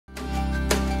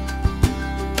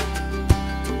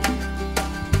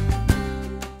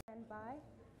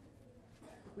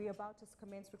We're about to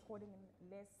commence recording in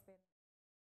less than...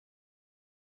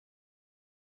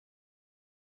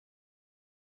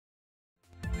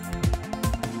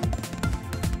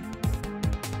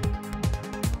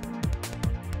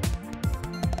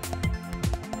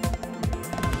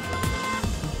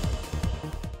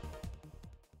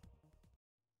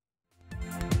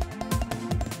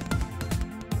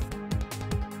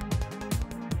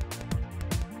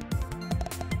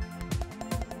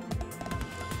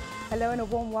 Hello and a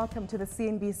warm welcome to the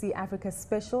CNBC Africa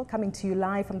special, coming to you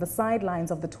live from the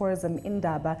sidelines of the Tourism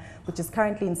Indaba, which is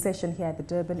currently in session here at the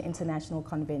Durban International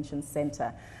Convention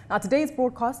Centre. Now, today's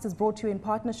broadcast is brought to you in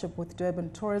partnership with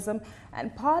Durban Tourism,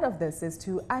 and part of this is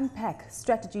to unpack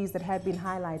strategies that have been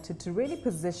highlighted to really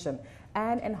position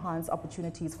and enhance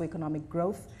opportunities for economic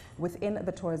growth within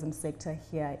the tourism sector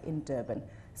here in Durban.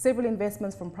 Several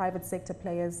investments from private sector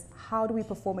players. How do we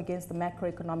perform against the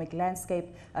macroeconomic landscape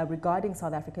regarding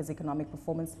South Africa's economic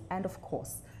performance? And of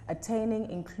course,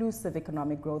 attaining inclusive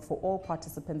economic growth for all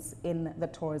participants in the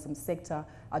tourism sector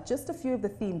are just a few of the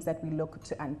themes that we look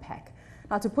to unpack.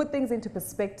 Now, to put things into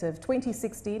perspective,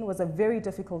 2016 was a very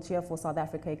difficult year for South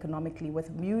Africa economically,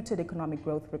 with muted economic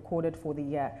growth recorded for the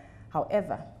year.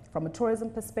 However, from a tourism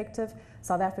perspective,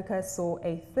 South Africa saw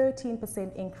a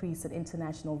 13% increase in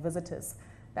international visitors.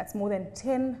 That's more than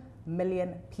 10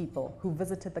 million people who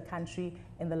visited the country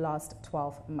in the last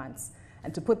 12 months.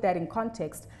 And to put that in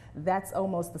context, that's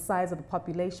almost the size of the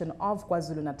population of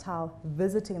KwaZulu-Natal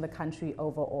visiting the country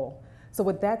overall. So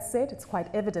with that said, it's quite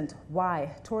evident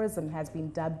why tourism has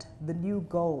been dubbed the new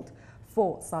gold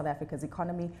for South Africa's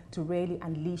economy to really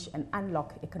unleash and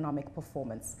unlock economic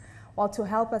performance. Well, to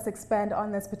help us expand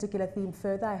on this particular theme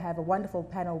further, I have a wonderful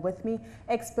panel with me,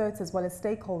 experts as well as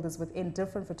stakeholders within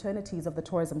different fraternities of the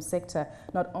tourism sector,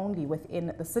 not only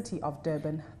within the city of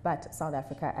Durban, but South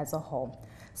Africa as a whole.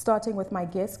 Starting with my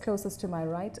guest closest to my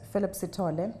right, Philip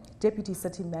Sithole, Deputy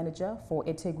City Manager for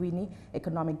eThekwini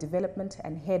Economic Development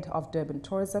and Head of Durban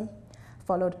Tourism,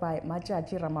 followed by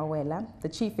Majaji Ramawela, the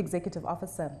Chief Executive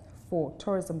Officer for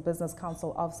Tourism Business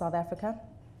Council of South Africa,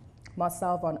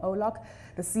 Marcel van Olok,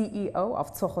 the CEO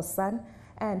of Tsogosan,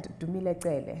 and Dumile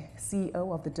Cele,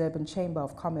 CEO of the Durban Chamber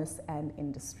of Commerce and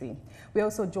Industry. We're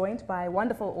also joined by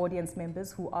wonderful audience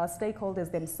members who are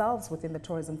stakeholders themselves within the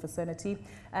tourism fraternity,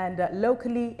 and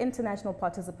locally international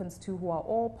participants too, who are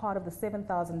all part of the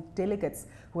 7,000 delegates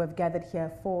who have gathered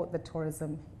here for the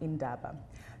Tourism Indaba.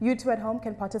 You too at home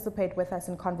can participate with us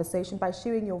in conversation by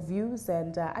sharing your views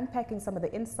and unpacking some of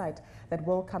the insight that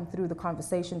will come through the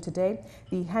conversation today.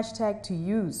 The hashtag to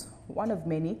use, one of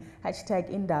many,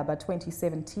 hashtag Indaba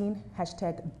 2017,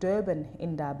 hashtag Durban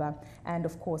Indaba, and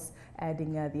of course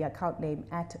adding the account name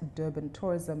at Durban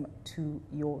Tourism to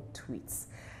your tweets.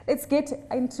 Let's get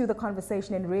into the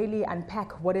conversation and really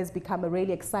unpack what has become a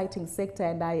really exciting sector,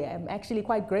 and I am actually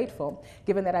quite grateful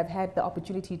given that I've had the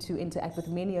opportunity to interact with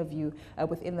many of you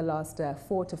within the last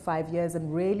 4 to 5 years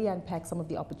and really unpack some of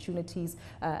the opportunities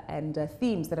and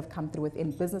themes that have come through within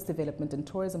business development and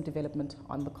tourism development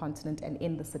on the continent and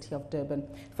in the city of Durban.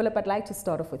 Philip, I'd like to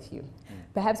start off with you.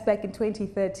 Perhaps back in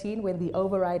 2013, when the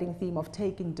overriding theme of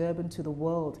taking Durban to the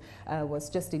world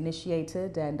was just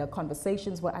initiated and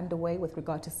conversations were underway with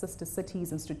regard to sister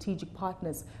cities and strategic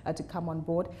partners to come on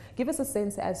board. Give us a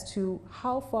sense as to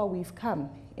how far we've come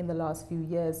in the last few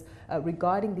years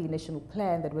regarding the initial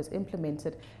plan that was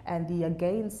implemented and the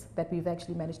gains that we've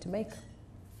actually managed to make.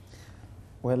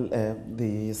 Well,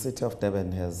 the city of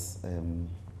Durban has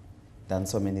done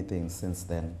so many things since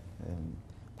then.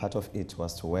 Part of it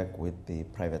was to work with the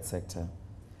private sector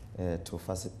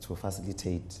to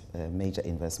facilitate major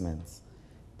investments,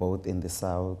 both in the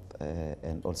south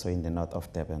and also in the north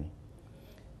of Durban.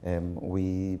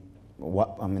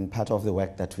 Part of the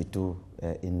work that we do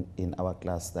in our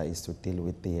cluster is to deal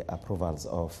with the approvals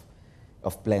of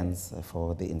plans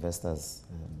for the investors,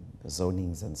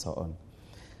 zonings and so on.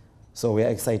 So we are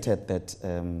excited that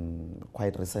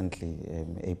quite recently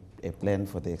a plan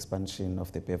for the expansion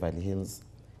of the Beverly Hills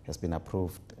has been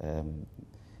approved.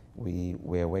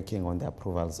 We are working on the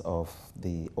approvals of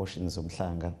the Oceans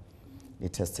Umhlanga.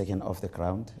 It has taken off the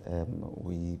ground, that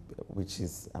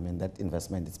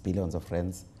investment is billions of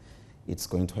rands. It's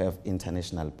going to have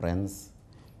international brands.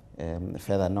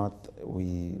 Further north,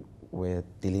 we were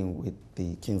dealing with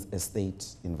the King's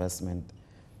Estate investment,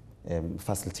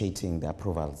 facilitating the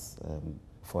approvals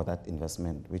for that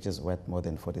investment, which is worth more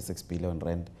than 46 billion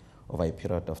rand over a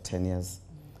period of 10 years.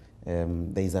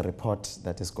 There is a report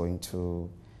that is going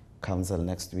to council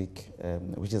next week,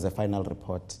 which is a final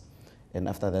report. And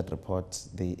after that report,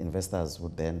 the investors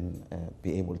would then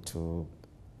be able to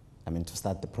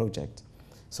start the project.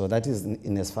 So that is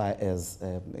in as far as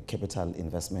capital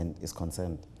investment is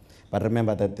concerned. But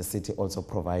remember that the city also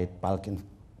provides bulk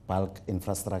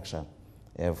infrastructure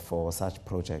for such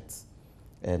projects.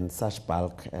 And such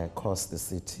bulk costs the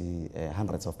city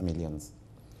hundreds of millions.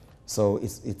 So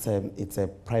it's a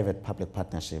private-public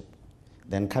partnership.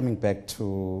 Then coming back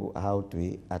to how do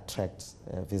we attract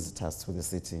visitors to the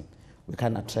city, we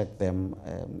can't attract them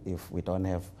if we don't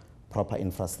have proper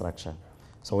infrastructure.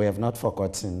 So we have not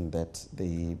forgotten that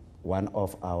one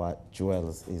of our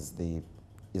jewels is the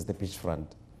beachfront.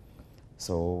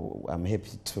 So I'm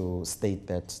happy to state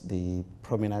that the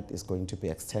promenade is going to be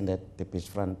extended, the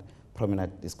beachfront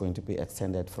promenade is going to be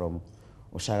extended from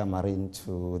Oshaga Marine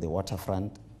to the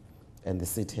waterfront, and the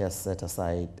city has set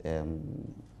aside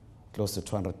close to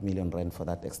 200 million rand for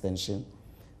that extension.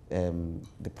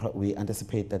 We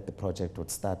anticipate that the project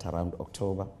would start around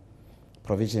October.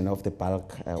 Provision of the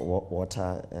bulk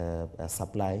water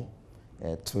supply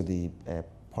to the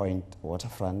point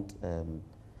waterfront.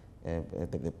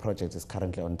 The project is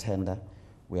currently on tender.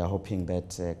 We are hoping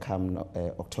that come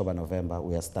October, November,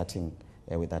 we are starting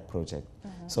with that project.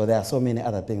 Mm-hmm. So there are so many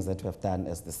other things that we have done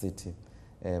as the city,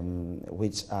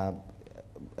 which are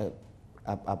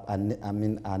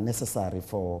necessary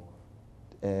for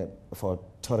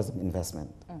tourism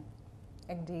investment. Mm.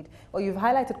 Indeed. Well, you've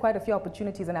highlighted quite a few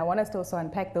opportunities, and I want us to also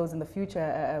unpack those in the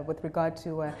future with regard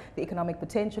to the economic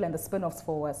potential and the spin-offs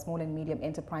for small and medium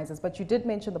enterprises. But you did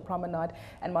mention the promenade,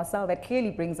 and Marcel, that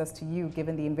clearly brings us to you,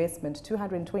 given the investment.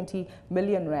 220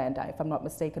 million rand, if I'm not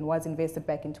mistaken, was invested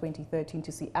back in 2013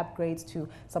 to see upgrades to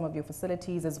some of your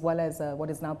facilities, as well as what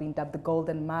is now being dubbed the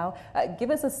Golden Mile.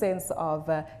 Give us a sense of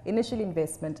initial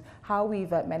investment, how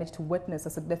we've managed to witness a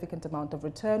significant amount of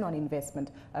return on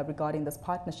investment regarding this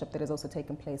partnership that has also taken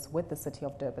place with the city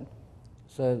of Durban.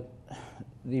 So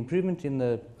the improvement in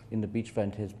the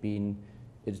beachfront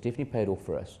it's definitely paid off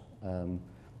for us.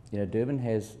 Durban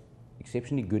has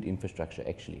exceptionally good infrastructure,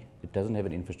 actually. It doesn't have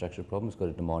an infrastructure problem, it's got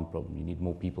a demand problem. You need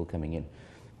more people coming in.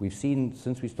 We've seen,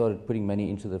 since we started putting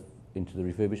money into the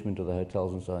refurbishment of the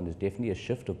hotels and so on, there's definitely a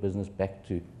shift of business back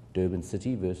to Durban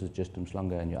city versus just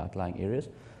Mhlanga and your outlying areas.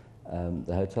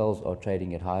 The hotels are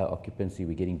trading at higher occupancy.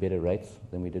 We're getting better rates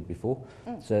than we did before.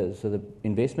 Mm. So the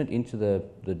investment into the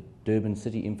Durban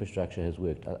city infrastructure has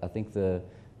worked. I think the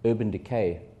urban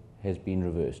decay has been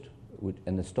reversed.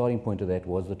 And the starting point of that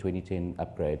was the 2010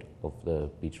 upgrade of the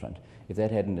beachfront. If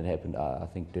that hadn't happened, I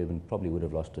think Durban probably would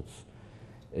have lost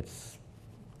its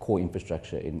core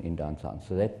infrastructure in downtown.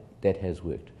 So that has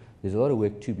worked. There's a lot of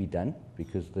work to be done,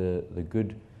 because the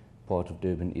good part of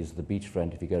Durban is the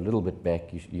beachfront. If you go a little bit back,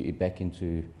 you're back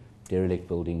into derelict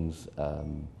buildings,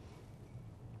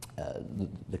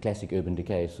 the classic urban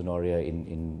decay scenario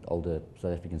in older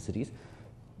South African cities.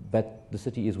 But the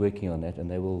city is working on that, and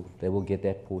they will get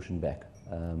that portion back.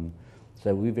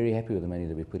 So we're very happy with the money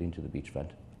that we put into the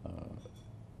beachfront.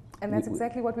 And that's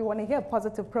exactly what we want to hear,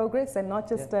 positive progress and not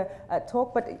just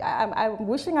talk. But I'm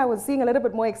wishing I was seeing a little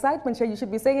bit more excitement here. You should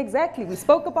be saying, exactly, we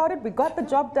spoke about it, we got the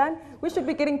job done. We should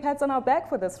be getting pats on our back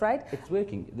for this, right? It's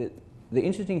working. The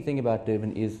interesting thing about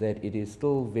Durban is that it is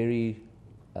still very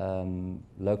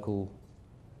local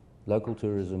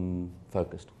tourism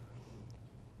focused.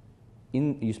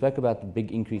 You spoke about the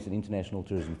big increase in international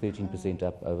tourism, 13%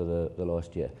 up over the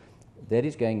last year. That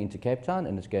is going into Cape Town,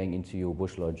 and it's going into your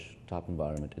Bush Lodge type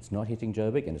environment. It's not hitting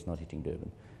Joburg, and it's not hitting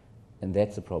Durban. And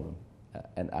that's a problem.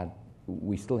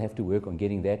 We still have to work on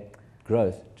getting that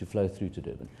growth to flow through to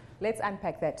Durban. Let's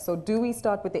unpack that. So do we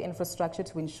start with the infrastructure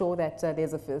to ensure that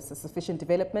there's a sufficient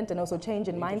development and also change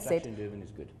in mindset? Infrastructure in Durban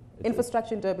is good.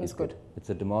 Infrastructure in Durban is good.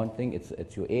 It's a demand thing.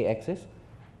 It's your air access.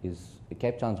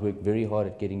 Cape Town's worked very hard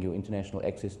at getting your international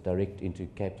access direct into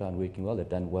Cape Town working well. They've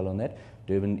done well on that.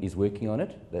 Durban is working on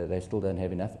it. They still don't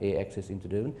have enough air access into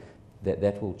Durban.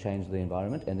 That will change the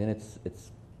environment. And then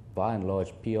it's by and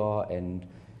large PR and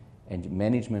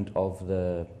management of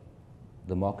the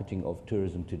marketing of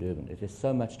tourism to Durban. It has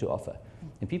so much to offer.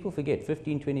 And people forget,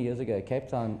 15, 20 years ago, Cape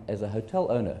Town as a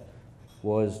hotel owner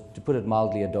was, to put it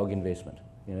mildly, a dog investment.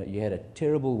 You had a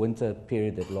terrible winter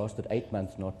period that lasted 8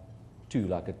 months, not 2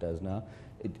 like it does now.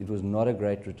 It was not a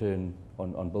great return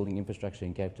on building infrastructure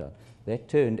in Cape Town. That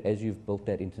turned as you've built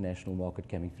that international market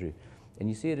coming through. And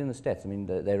you see it in the stats. I mean,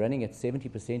 they're running at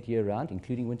 70% year round,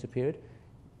 including winter period.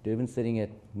 Durban's sitting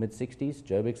at mid-60s,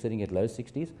 Joburg sitting at low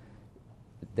 60s.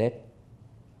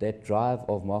 That drive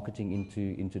of marketing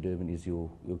into Durban is your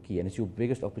key, and it's your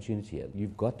biggest opportunity here.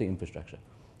 You've got the infrastructure.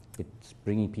 It's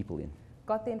bringing people in.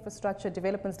 got the infrastructure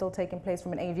development still taking place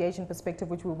from an aviation perspective,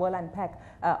 which we will unpack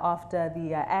after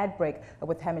the ad break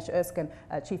with Hamish Erskine,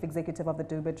 Chief Executive of the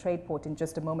Durban Trade Port, in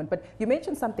just a moment. But you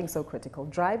mentioned something so critical,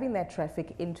 driving that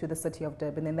traffic into the city of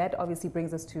Durban, and that obviously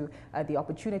brings us to the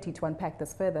opportunity to unpack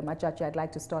this further. Majaji, I'd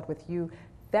like to start with you.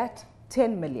 That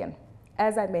 10 million,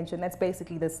 as I mentioned, that's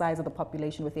basically the size of the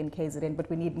population within KZN, but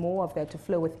we need more of that to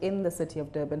flow within the city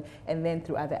of Durban and then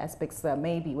through other aspects,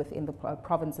 maybe within the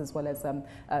province as well as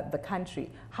the country.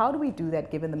 How do we do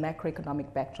that given the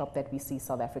macroeconomic backdrop that we see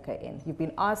South Africa in? You've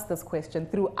been asked this question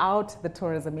throughout the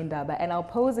Tourism Indaba, and I'll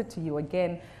pose it to you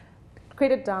again.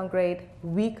 Credit downgrade,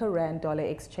 weaker rand-dollar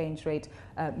exchange rate,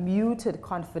 muted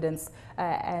confidence,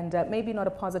 and maybe not a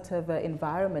positive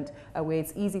environment where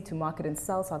it's easy to market and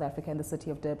sell South Africa in the city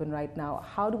of Durban right now.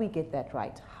 How do we get that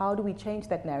right? How do we change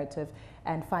that narrative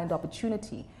and find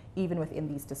opportunity even within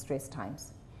these distressed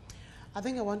times? I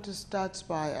think I want to start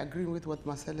by agreeing with what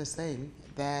Marcel is saying,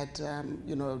 that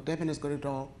Durban has got it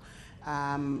all,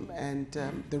 where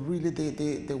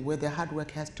the hard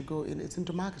work has to go in, it's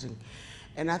into marketing.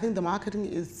 And I think the marketing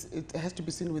it has to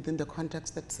be seen within the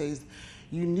context that says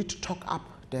you need to talk up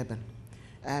Durban.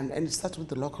 And it starts with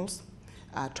the locals,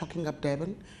 talking up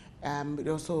Durban, but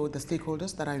also the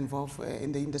stakeholders that are involved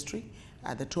in the industry,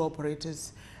 the tour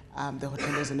operators, the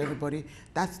hoteliers and everybody.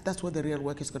 That's where the real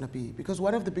work is going to be. Because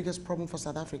one of the biggest problems for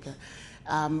South Africa,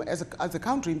 as a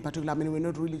country in particular, I mean, we're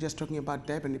not really just talking about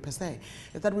Durban per se,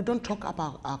 is that we don't talk up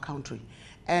our country.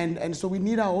 And so we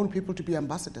need our own people to be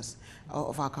ambassadors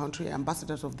of our country,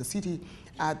 ambassadors of the city,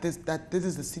 that this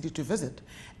is the city to visit.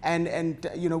 And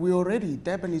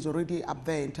Durban is already up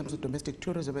there in terms of domestic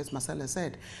tourism, as Marcel has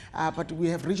said. But we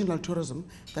have regional tourism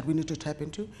that we need to tap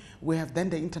into. We have then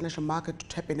the international market to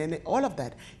tap in, and all of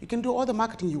that. You can do all the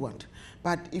marketing you want,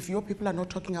 but if your people are not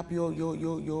talking up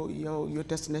your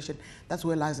destination, that's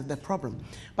where lies the problem.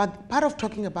 But part of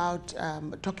talking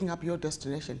up your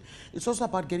destination, it's also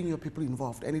about getting your people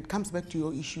involved, and it comes back to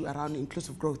your issue around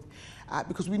inclusive growth.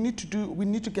 Because we need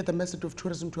to get the message of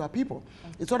tourism to our people.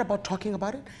 It's not about talking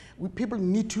about it. People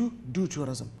need to do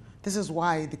tourism. This is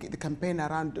why the campaign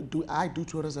around I do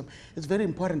tourism is very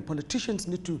important. Politicians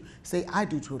need to say, I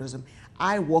do tourism,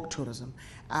 I walk tourism.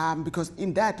 Because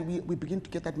in that, we begin to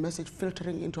get that message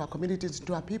filtering into our communities,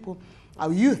 into our people,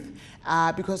 our youth.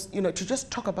 Because to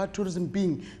just talk about tourism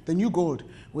being the new gold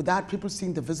without people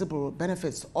seeing the visible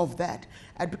benefits of that,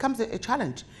 it becomes a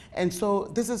challenge. And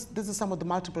so this is some of the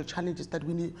multiple challenges that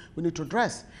we need to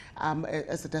address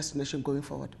as a destination going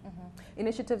forward.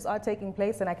 Initiatives are taking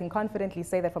place, and I can confidently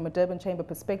say that from a Durban Chamber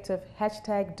perspective,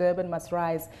 hashtag Durban Must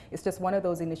Rise is just one of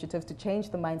those initiatives to change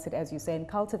the mindset, as you say, and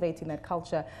cultivating that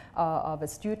culture of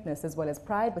astuteness as well as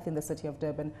pride within the city of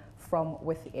Durban from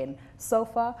within. So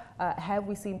far, have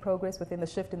we seen progress within the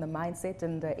shift in the mindset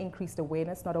and increased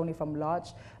awareness, not only from large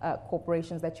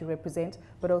corporations that you represent,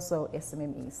 but also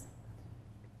SMMEs?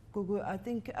 Gugu, I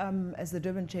think as the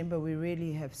Durban Chamber, we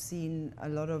really have seen a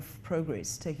lot of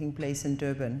progress taking place in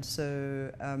Durban. So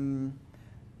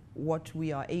what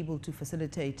we are able to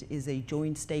facilitate is a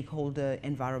joint stakeholder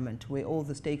environment where all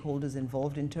the stakeholders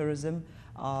involved in tourism,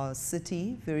 our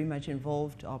city very much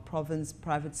involved, our province,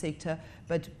 private sector,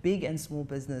 but big and small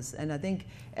business. And I think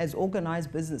as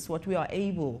organized business, what we are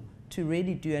able to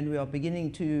really do, and we are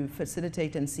beginning to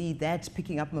facilitate and see that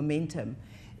picking up momentum,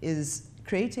 is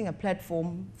creating a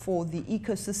platform for the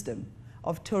ecosystem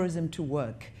of tourism to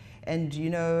work. And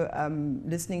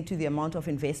listening to the amount of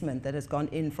investment that has gone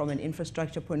in from an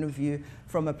infrastructure point of view,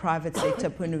 from a private sector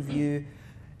point of view,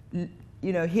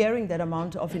 hearing that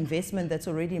amount of investment that's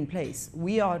already in place,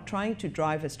 we are trying to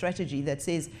drive a strategy that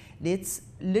says, let's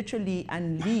literally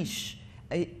unleash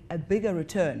a bigger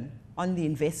return on the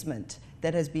investment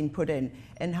that has been put in.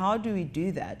 And how do we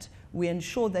do that? We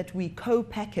ensure that we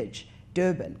co-package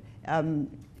Durban.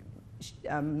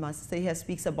 Marcia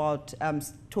speaks about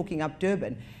talking up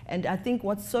Durban, and I think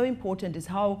what's so important is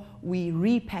how we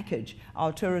repackage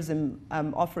our tourism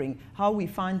offering, how we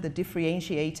find the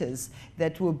differentiators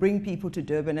that will bring people to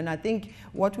Durban. And I think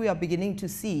what we are beginning to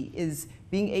see is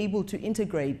being able to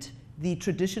integrate the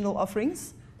traditional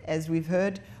offerings, as we've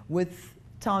heard, with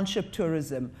township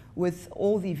tourism, with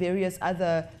all the various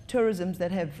other tourisms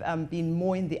that have been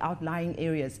more in the outlying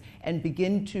areas, and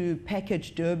begin to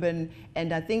package Durban.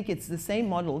 And I think it's the same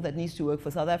model that needs to work for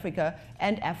South Africa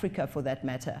and Africa for that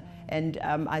matter. And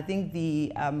I think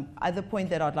the other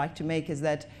point that I'd like to make is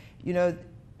that, the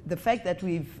fact that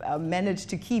we've managed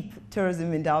to keep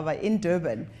Tourism Indaba in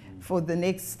Durban for the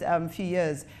next few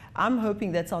years, I'm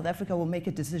hoping that South Africa will make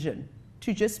a decision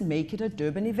to just make it a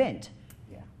Durban event,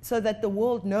 so that the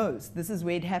world knows this is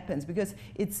where it happens, because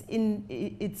it's in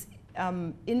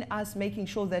us making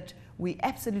sure that we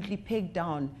absolutely peg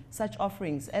down such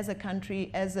offerings as a country,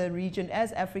 as a region,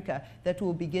 as Africa, that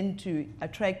will begin to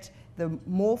attract the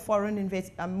more foreign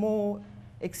more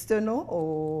external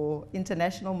or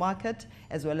international market,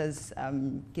 as well as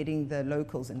getting the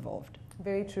locals involved.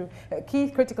 Very true.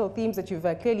 Key critical themes that you've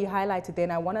clearly highlighted there,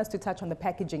 and I want us to touch on the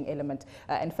packaging element.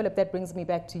 And Philip, that brings me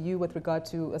back to you with regard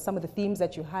to some of the themes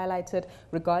that you highlighted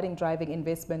regarding driving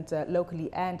investment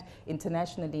locally and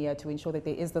internationally to ensure that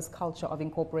there is this culture of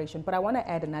incorporation. But I want to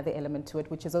add another element to it,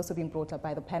 which has also been brought up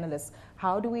by the panelists.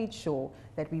 How do we ensure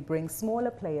that we bring smaller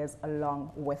players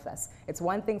along with us? It's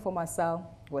one thing for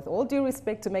Marcel, with all due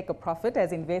respect, to make a profit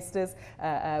as investors.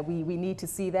 We need to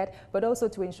see that, but also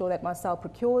to ensure that Marcel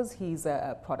procures his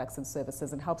products and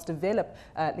services and helps develop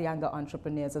the younger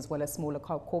entrepreneurs as well as smaller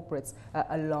corporates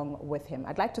along with him.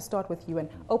 I'd like to start with you and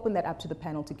open that up to the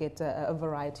panel to get a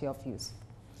variety of views.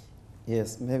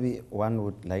 Yes, maybe one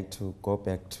would like to go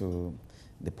back to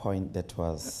the point that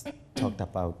was talked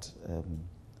about,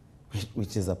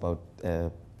 which is about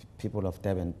people of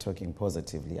Durban talking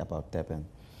positively about Durban.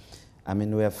 I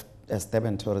mean, we have, as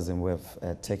Durban Tourism, we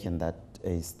have taken that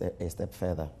a step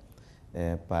further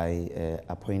by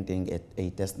appointing a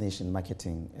destination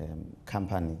marketing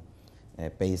company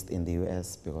based in the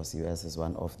US, because US is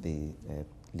one of the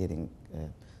leading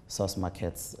source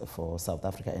markets for South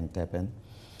Africa and Durban.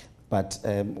 But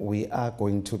we are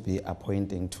going to be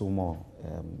appointing 2 more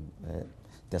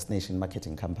destination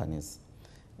marketing companies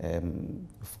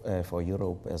for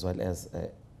Europe as well as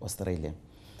Australia.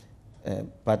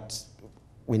 But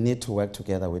we need to work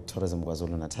together with Tourism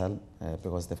KwaZulu-Natal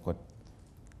because they've got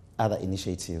other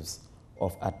initiatives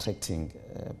of attracting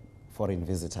foreign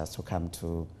visitors to come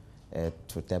to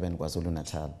Durban,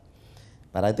 KwaZulu-Natal.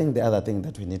 But I think the other thing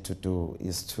that we need to do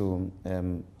is to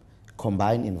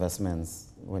combine investments.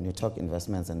 When you talk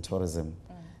investments and tourism,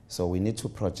 so we need to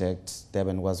project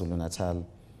Durban, KwaZulu-Natal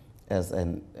as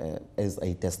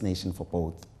a destination for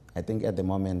both. I think at the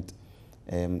moment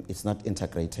it's not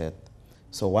integrated.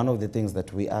 So one of the things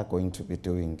that we are going to be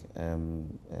doing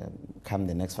come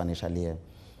the next financial year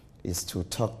is to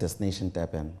talk Destination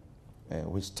Durban,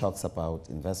 which talks about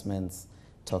investments,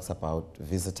 talks about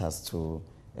visitors to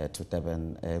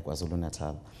Durban,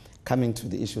 KwaZulu-Natal. Coming to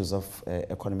the issues of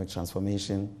economic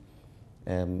transformation,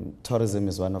 tourism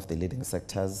is one of the leading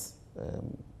sectors.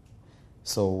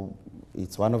 So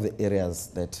it's one of the areas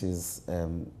that is,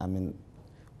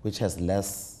 which has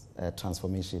less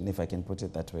transformation, if I can put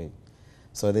it that way.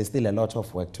 So there's still a lot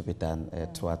of work to be done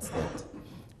towards that.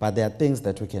 But there are things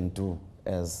that we can do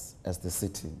as the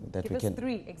city. That Give us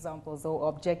 3 examples or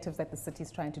objectives that the city is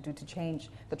trying to do to change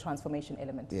the transformation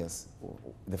element. Yes.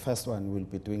 The first one, we'll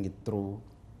be doing it through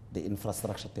the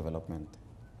infrastructure development.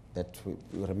 That we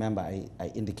remember, I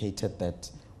indicated that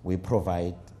we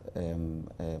provide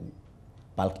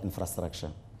bulk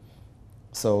infrastructure.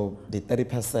 So the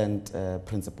 30%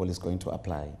 principle is going to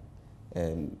apply.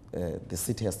 The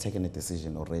city has taken a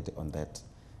decision already on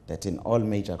that in all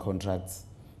major contracts,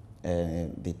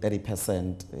 the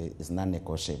 30% is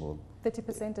non-negotiable.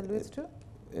 30% alludes to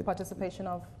participation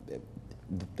of?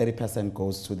 The 30%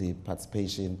 goes to the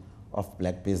participation of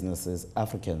black businesses,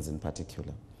 Africans in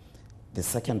particular. The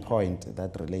second point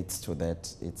that relates to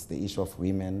that, it's the issue of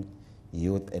women,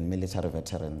 youth, and military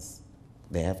veterans.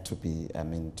 They have to be,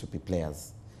 to be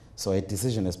players. So a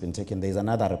decision has been taken. There's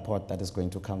another report that is going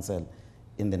to council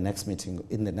in the next meeting,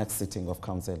 in the next sitting of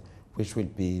council, which will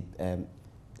be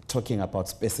talking about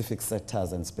specific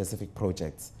sectors and specific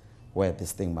projects where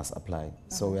this thing must apply.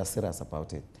 So we are serious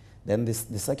about it. Then the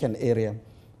second area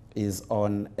is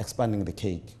on expanding the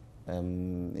cake.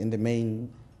 In the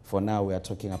main, for now, we are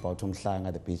talking about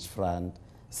Umhlanga, the beachfront,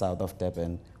 south of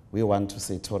Durban. We want to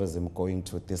see tourism going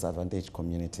to disadvantaged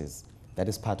communities. That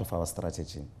is part of our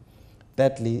strategy.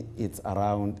 Thirdly, it's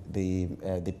around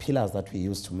the pillars that we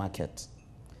use to market.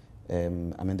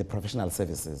 The professional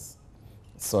services.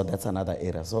 So that's another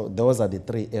area. So those are the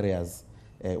 3 areas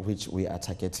which we are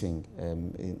targeting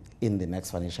in the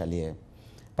next financial year.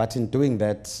 But in doing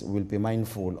that, we'll be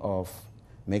mindful of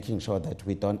making sure that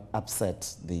we don't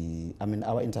upset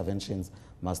our interventions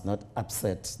must not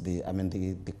upset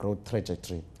the growth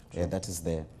trajectory that is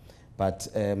there. But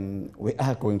we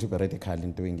are going to be radical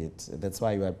in doing it. That's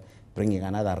why we are bringing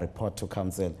another report to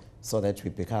council so that we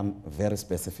become very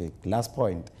specific. Last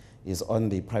point is on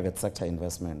the private sector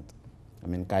investment.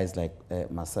 Guys like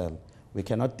Marcel, we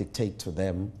cannot dictate to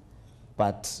them,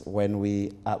 but when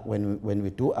we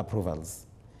do approvals,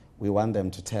 we want them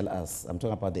to tell us, I'm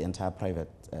talking about the entire private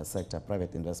sector,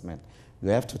 private investment, you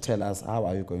have to tell us how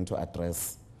are you going to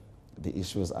address the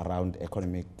issues around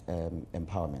economic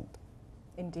empowerment.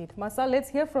 Indeed. Marcel, let's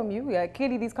hear from you.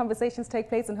 Clearly these conversations take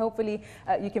place and hopefully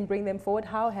you can bring them forward.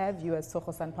 How have you as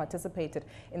Sokosan participated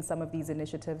in some of these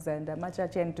initiatives? And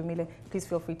Machachi and Dumile, please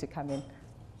feel free to come in.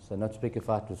 So not to pick a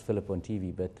fight with Philip on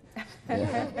TV, but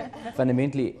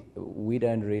fundamentally we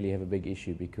don't really have a big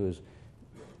issue, because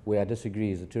where I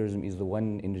disagree is that tourism is the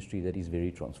one industry that is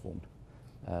very transformed.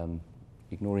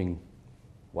 Ignoring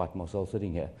white Marcel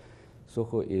sitting here,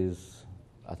 Soko is,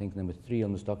 I think, number 3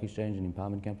 on the stock exchange in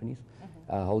empowerment companies.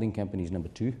 Our holding company is number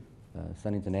 2.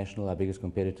 Sun International, our biggest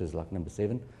competitor, is like number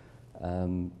 7.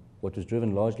 What was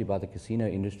driven largely by the casino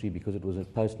industry, because it was a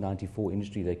post-94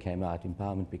 industry that came out,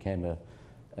 empowerment became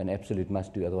an absolute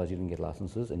must-do, otherwise you didn't get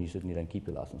licenses, and you certainly don't keep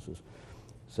the licenses.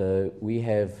 So we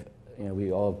have,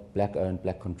 we are black-owned,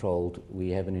 black-controlled.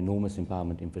 We have an enormous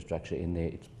empowerment infrastructure in there.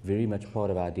 It's very much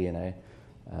part of our DNA.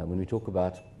 When we talk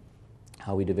about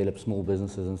how we develop small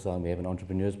businesses and so on, we have an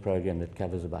entrepreneurs program that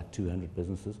covers about 200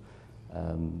 businesses,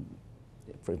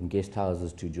 from guest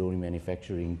houses to jewelry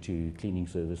manufacturing to cleaning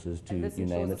services to you name it.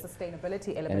 And this ensures a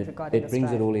sustainability element and regarding it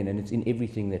brings it all in, and it's in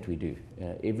everything that we do.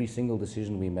 Every single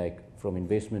decision we make, from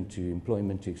investment to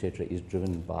employment to etc., is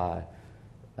driven by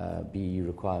BE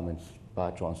requirements,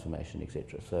 by transformation,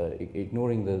 etc. So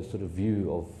ignoring the sort of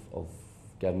view of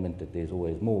government that there's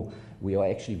always more, we are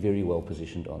actually very well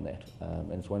positioned on that.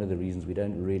 And it's one of the reasons we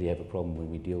don't really have a problem when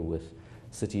we deal with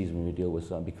cities, when we deal with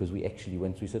some, because we actually,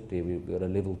 once we sit there, we've got a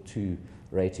level 2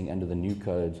 rating under the new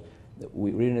codes.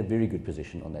 We're in a very good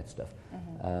position on that stuff.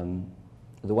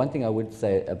 The one thing I would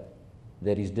say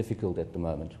that is difficult at the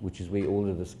moment, which is where all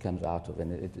of this comes out of,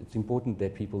 and it's important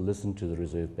that people listen to the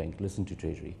Reserve Bank, listen to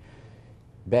Treasury.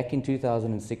 Back in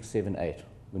 2006, 7, 8,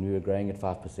 when we were growing at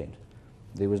 5%,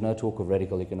 there was no talk of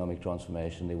radical economic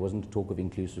transformation. There wasn't a talk of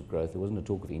inclusive growth. There wasn't a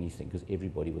talk of anything, because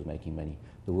everybody was making money.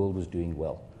 The world was doing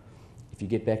well. If you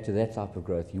get back to that type of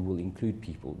growth, you will include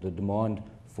people. The demand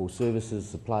for services,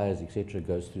 suppliers, etc.,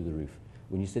 goes through the roof.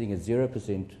 When you're sitting at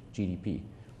 0% GDP,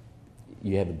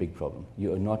 you have a big problem.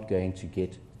 You are not going to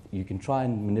get, you can try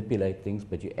and manipulate things,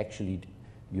 but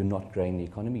you're not growing the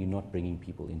economy, you're not bringing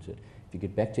people into it. If you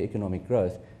get back to economic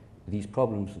growth, these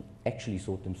problems actually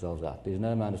sort themselves out. There's no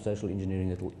amount of social engineering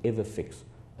that will ever fix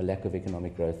a lack of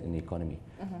economic growth in the economy.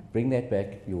 Bring that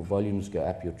back, your volumes go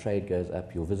up, your trade goes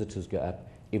up, your visitors go up,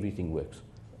 everything works.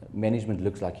 Management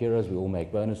looks like heroes, we all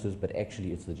make bonuses, but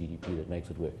actually it's the GDP that makes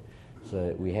it work.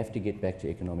 So we have to get back to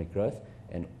economic growth,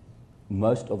 and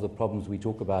most of the problems we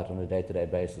talk about on a day-to-day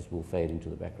basis will fade into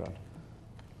the background.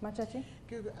 Machachi?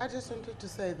 I just wanted to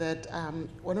say that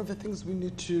one of the things we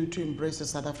need to embrace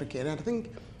as South Africa, and I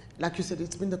think, like you said,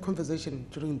 it's been the conversation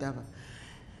during Indaba,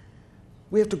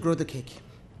 we have to grow the cake.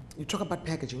 You talk about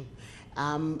packaging.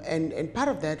 And part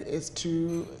of that is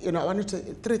to, I wanted to,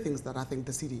 3 things that I think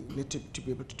the city need to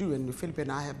be able to do, and Philip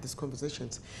and I have these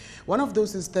conversations. One of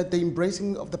those is that the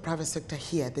embracing of the private sector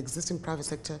here, the existing private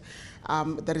sector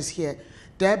that is here.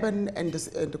 Durban and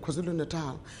the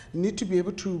KwaZulu-Natal need to be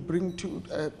able to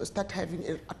start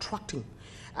attracting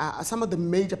some of the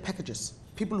major packages,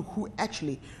 people who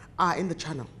actually are in the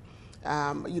channel.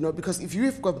 Because if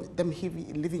you've got them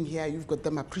living here, you've got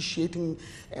them appreciating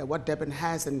what Durban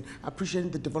has and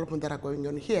appreciating the development that are going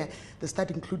on here, they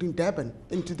start including Durban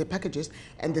into the packages,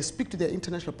 and they speak to their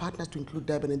international partners to include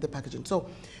Durban in the packaging. So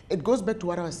it goes back to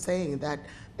what I was saying, that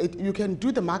you can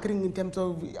do the marketing in terms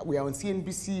of we are on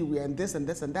CNBC, we are in this and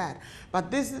this and that,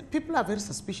 but people are very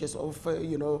suspicious of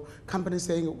companies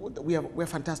saying we're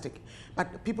fantastic,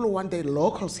 but people want their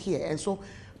locals here, and so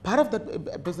part of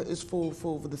that business is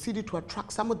for the city to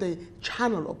attract some of the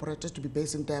channel operators to be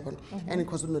based in Durban and in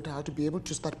KwaZulu-Natal to be able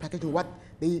to start packaging what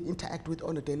they interact with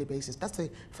on a daily basis. That's the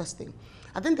first thing.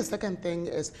 I think the second thing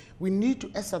is we need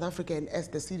to, as South Africa and as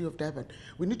the city of Durban,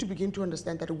 we need to begin to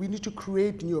understand that we need to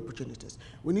create new opportunities.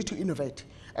 We need to innovate,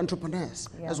 entrepreneurs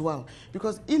as well,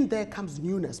 because in there comes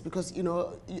newness. Because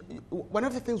one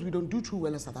of the things we don't do too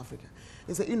well in South Africa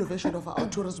is the innovation of our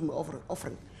tourism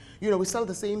offering. We sell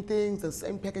the same things, the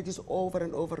same packages over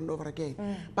and over and over again.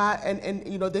 But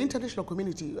the international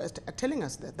community are telling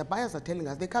us that, the buyers are telling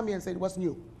us, they come here and say, what's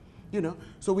new?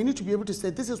 So we need to be able to say,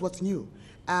 this is what's new.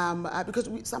 Because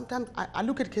sometimes I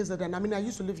look at KZN, I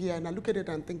used to live here, and I look at it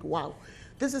and think, wow,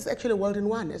 this is actually a world in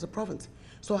one as a province.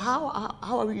 So how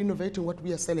are we innovating what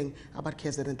we are selling about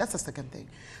KZN? That's the second thing.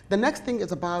 The next thing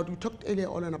is about, you talked earlier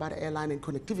on about airline and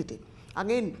connectivity.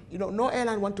 Again, no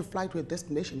airline want to fly to a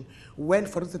destination when,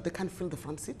 for instance, they can't fill the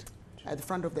front seat at the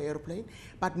front of the airplane.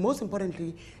 But most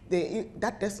importantly,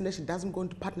 that destination doesn't go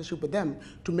into partnership with them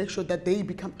to make sure that they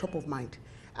become top of mind.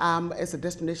 as a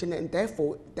destination, and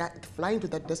therefore that flying to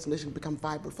that destination become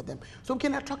viable for them. So we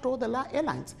can attract all the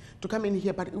airlines to come in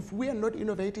here, but if we are not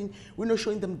innovating, we're not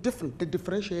showing them the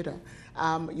differentiator,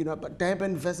 but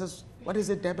Durban versus what is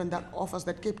it Durban that offers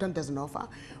that Cape Town doesn't offer?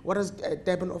 What does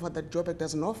Durban offer that Joburg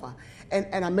doesn't offer?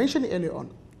 And I mentioned earlier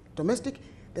on, domestic,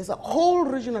 there's a whole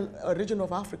region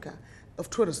of Africa of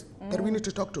tourists that we need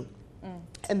to talk to.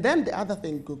 And then the other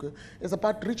thing, Google, is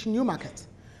about reaching new markets.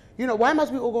 Why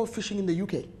must we all go fishing in the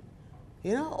UK?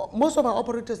 Most of our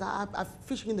operators are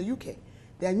fishing in the UK.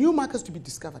 There are new markets to be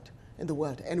discovered in the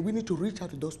world, and we need to reach out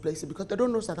to those places because they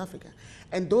don't know South Africa.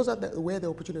 And those are where the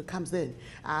opportunity comes in.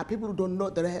 People who don't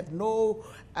know, that have no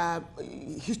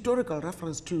historical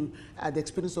reference to the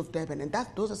experience of Durban, and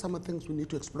those are some of the things we need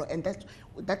to explore. And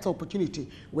that's opportunity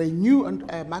where new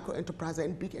micro enterprises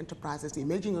and big enterprises,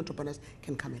 emerging entrepreneurs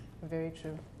can come in. Very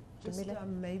true. Just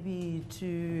maybe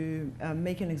to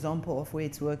make an example of where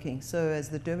it's working. So as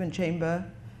the Durban Chamber,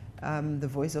 the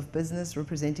voice of business,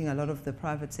 representing a lot of the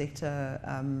private sector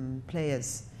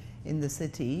players in the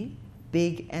city,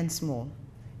 big and small,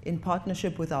 in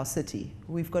partnership with our city,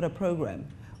 we've got a program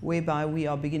whereby we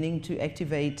are beginning to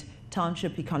activate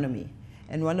township economy.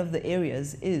 And one of the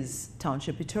areas is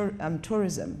township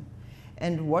tourism.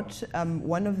 And what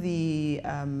one of the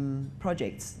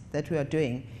projects that we are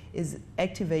doing is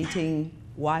activating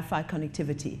Wi-Fi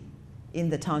connectivity in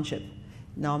the township.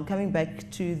 Now I'm coming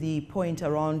back to the point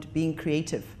around being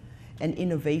creative and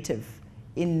innovative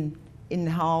in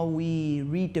how we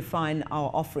redefine our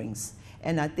offerings.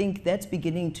 And I think that's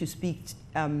beginning to speak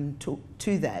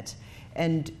to that.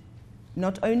 And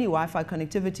not only Wi-Fi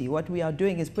connectivity, what we are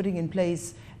doing is putting in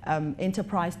place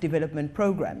enterprise development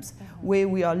programs where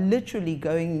we are literally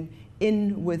going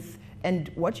in with,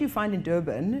 and what you find in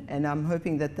Durban, and I'm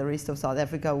hoping that the rest of South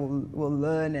Africa will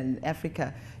learn, and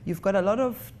Africa, you've got a lot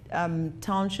of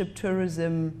township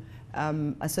tourism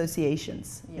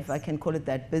associations, if I can call it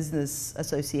that, business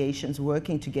associations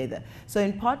working together. So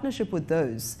in partnership with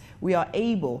those, we are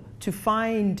able to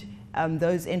find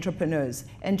those entrepreneurs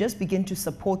and just begin to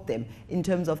support them in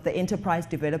terms of the enterprise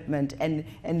development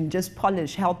and just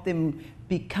help them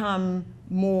become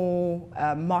more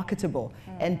marketable.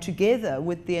 And together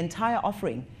with the entire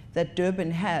offering that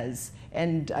Durban has,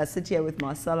 and I sit here with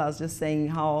Marcel, I was just saying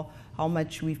how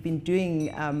much we've been doing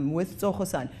with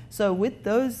Tsogo-san. So with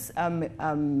those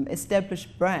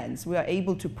established brands, we are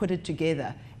able to put it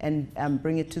together and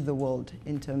bring it to the world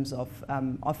in terms of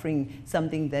offering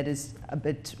something that is a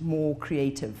bit more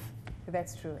creative.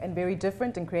 That's true, and very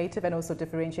different and creative, and also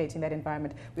differentiating that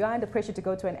environment. We are under pressure to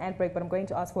go to an ad break, but I'm going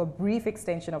to ask for a brief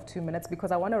extension of 2 minutes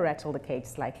because I want to rattle the cage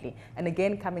slightly. And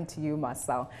again, coming to you,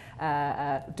 Marcel.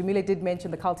 Dumile did mention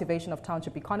the cultivation of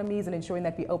township economies and ensuring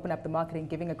that we open up the market and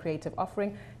giving a creative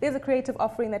offering. There's a creative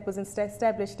offering that was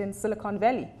established in Silicon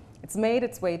Valley. It's made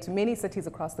its way to many cities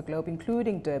across the globe,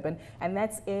 including Durban, and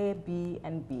that's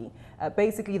Airbnb,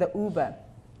 basically the Uber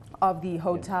of the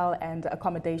hotel and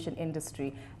accommodation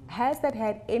industry. Has that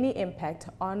had any impact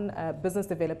on business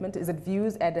development? Is it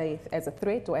viewed as a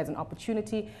threat or as an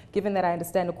opportunity, given that I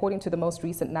understand, according to the most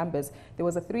recent numbers, there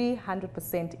was a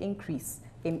 300% increase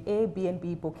in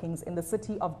Airbnb bookings in the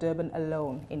city of Durban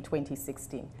alone in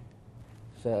 2016?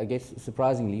 So I guess,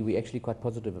 surprisingly, we're actually quite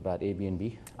positive about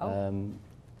Airbnb.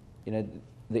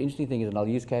 The interesting thing is, and I'll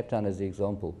use Cape Town as the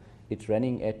example, it's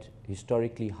running at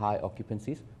historically high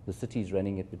occupancies. The city is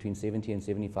running at between 70 and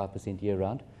 75%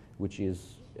 year-round, which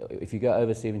is, if you go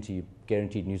over 70, you're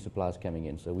guaranteed new supplies coming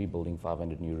in. So we're building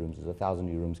 500 new rooms. There's 1,000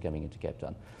 new rooms coming into Cape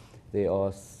Town. There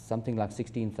are something like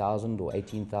 16,000 or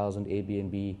 18,000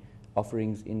 Airbnb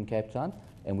offerings in Cape Town,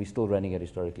 and we're still running at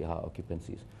historically high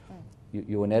occupancies.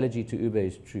 Your analogy to Uber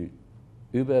is true.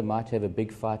 Uber might have a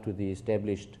big fight with the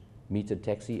established metered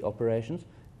taxi operations.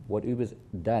 What Uber's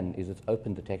done is it's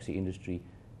opened the taxi industry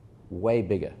way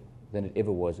bigger than it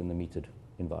ever was in the metered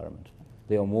environment.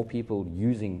 There are more people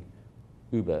using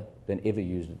Uber than ever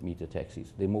used metered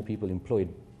taxis. There are more people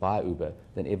employed by Uber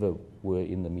than ever were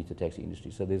in the metered taxi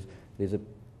industry. So there's a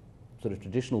sort of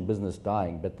traditional business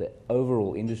dying, but the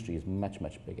overall industry is much,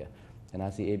 much bigger. And I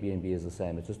see Airbnb as the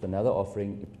same. It's just another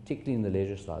offering, particularly in the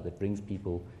leisure side, that brings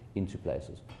people into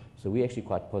places. So we're actually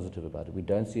quite positive about it. We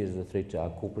don't see it as a threat to our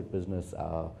corporate business,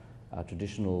 our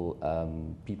traditional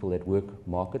people that work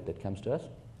market that comes to us.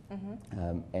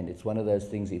 And it's one of those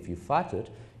things, if you fight it,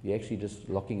 you're actually just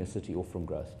locking a city off from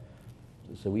growth.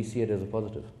 So we see it as a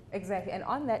positive. Exactly. And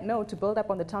on that note, to build up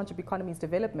on the township economy's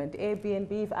development,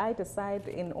 Airbnb, if I decide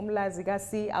in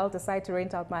Umlazigasi, I'll decide to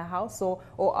rent out my house, or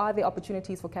are there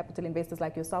opportunities for capital investors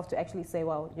like yourself to actually say,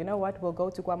 well, you know what, we'll go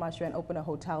to Kwamashu and open a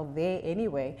hotel there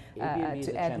anyway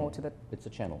to add more to the... It's a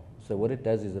channel. So what it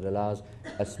does is it allows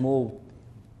a small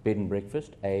bed and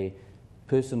breakfast, a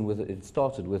person with, it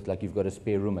started with like you've got a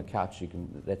spare room, a couch, you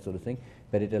can, that sort of thing,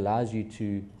 but it allows you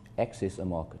to access a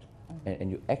market.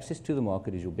 And your access to the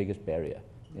market is your biggest barrier.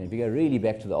 And if you go really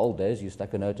back to the old days, you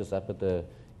stuck a notice up at the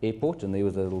airport and there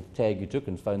was a little tag you took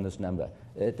and phone this number.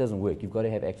 It doesn't work. You've got to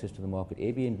have access to the market.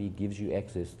 Airbnb gives you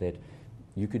access that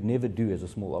you could never do as a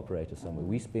small operator somewhere.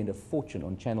 We spend a fortune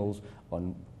on channels,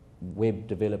 on web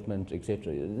development,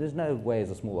 etc. There's no way as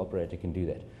a small operator can do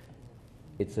that.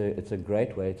 It's a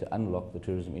great way to unlock the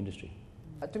tourism industry.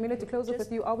 Dumile, to close off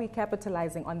with you, are we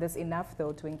capitalizing on this enough,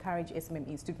 though, to encourage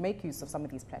SMMEs to make use of some of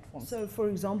these platforms? So, for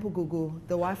example, Google,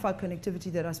 the Wi-Fi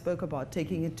connectivity that I spoke about,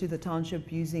 taking it to the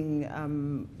township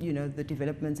using, you know, the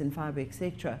developments in fiber,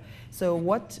 etc. So,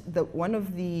 one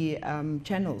of the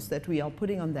channels that we are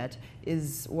putting on that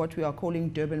is what we are calling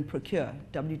Durban Procure,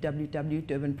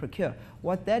 www.Durban Procure.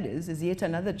 What that is yet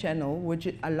another channel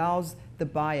which allows the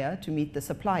buyer to meet the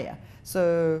supplier.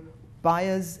 So,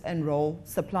 buyers enroll,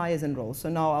 suppliers enroll. So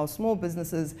now our small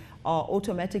businesses are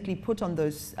automatically put on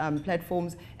those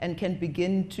platforms and can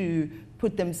begin to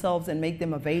put themselves and make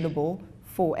them available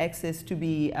for access to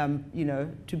be, you know,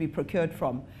 to be procured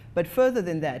from. But further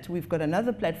than that, we've got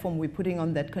another platform we're putting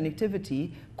on that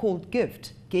connectivity called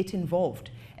GIFT, Get Involved.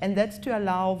 And that's to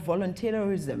allow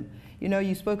volunteerism. You know,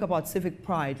 you spoke about civic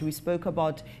pride. We spoke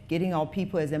about getting our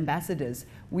people as ambassadors.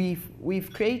 We've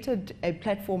created a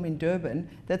platform in Durban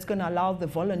that's going to allow the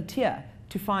volunteer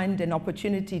to find an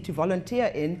opportunity to volunteer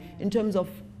in terms of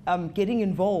getting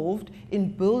involved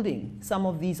in building some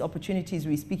of these opportunities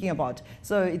we're speaking about.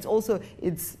 So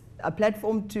it's a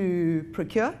platform to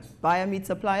procure, buyer meet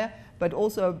supplier, but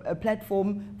also a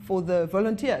platform for the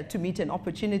volunteer to meet an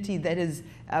opportunity that is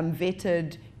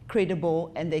vetted,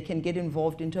 credible, and they can get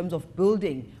involved in terms of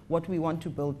building what we want to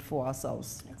build for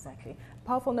ourselves. Exactly.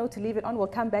 Powerful note to leave it on. We'll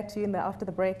come back to you after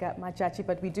the break, Machachi,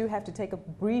 but we do have to take a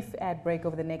brief ad break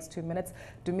over the next 2 minutes.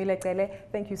 Dumile Cele,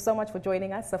 thank you so much for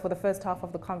joining us for the first half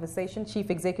of the conversation. Chief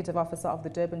Executive Officer of the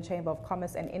Durban Chamber of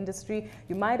Commerce and Industry.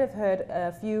 You might have heard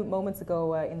a few moments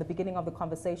ago in the beginning of the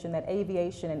conversation that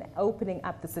aviation and opening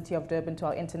up the city of Durban to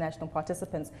our international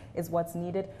participants is what's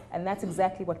needed, and that's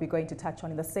exactly what we're going to touch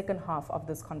on in the second half of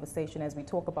this conversation as we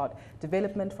talk about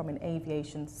development from an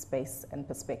aviation space and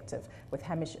perspective with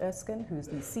Hamish Erskine, who's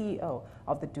the CEO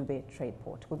of the Durban Trade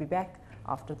Port. We'll be back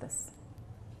after this.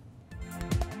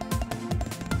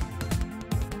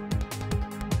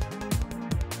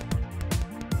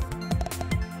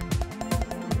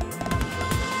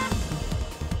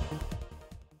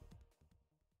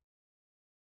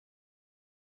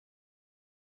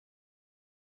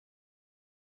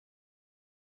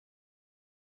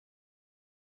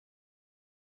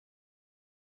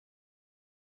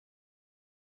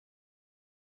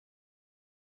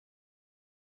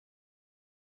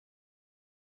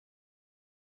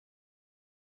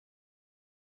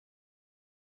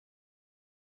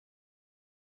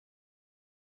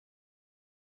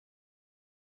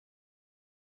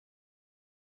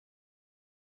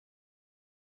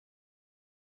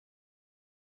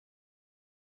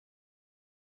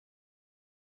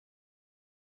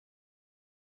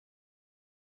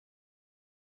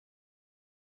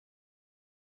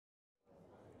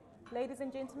 Ladies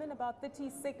and gentlemen, about 30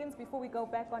 seconds before we go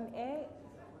back on air,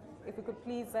 if we could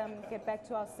please get back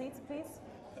to our seats, please.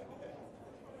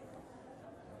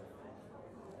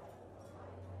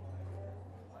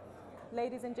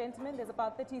 Ladies and gentlemen, there's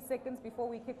about 30 seconds before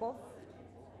we kick off.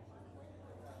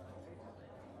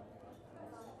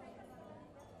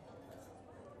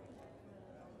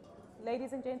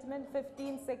 Ladies and gentlemen,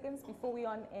 15 seconds before we're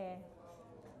on air.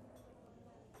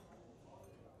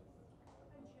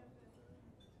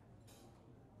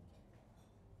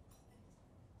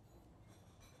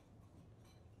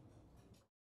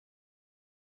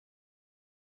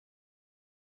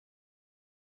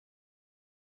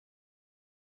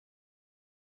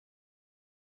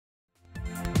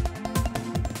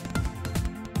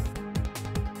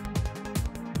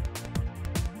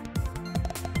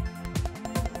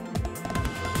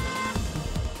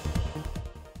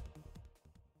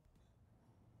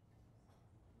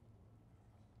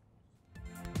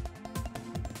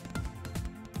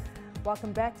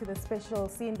 Welcome back to the special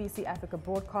CNBC Africa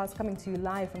broadcast coming to you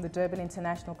live from the Durban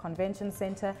International Convention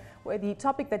Centre, where the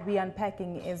topic that we're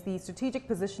unpacking is the strategic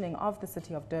positioning of the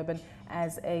city of Durban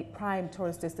as a prime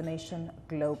tourist destination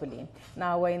globally.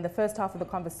 Now, in the first half of the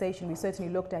conversation, we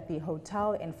certainly looked at the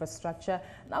hotel infrastructure.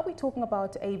 Now we're talking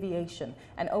about aviation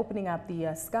and opening up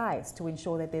the skies to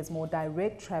ensure that there's more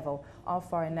direct travel of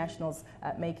foreign nationals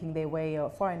making their way, or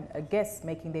foreign guests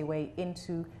making their way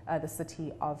into the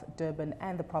city of Durban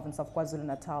and the province of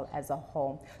KwaZulu-Natal as a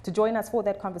whole. To join us for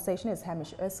that conversation is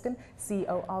Hamish Erskine,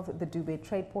 CEO of the Durban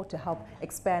Trade Port, to help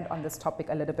expand on this topic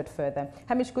a little bit further.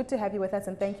 Hamish, good to have you with us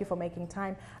and thank you for making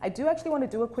time. I do actually want to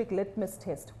do a quick litmus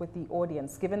test with the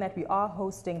audience. Given that we are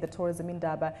hosting the Tourism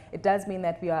Indaba, it does mean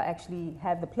that we are actually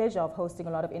have the pleasure of hosting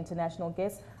a lot of international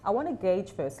guests. I want to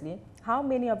gauge firstly, how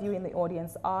many of you in the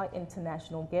audience are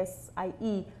international guests,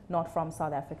 i.e. not from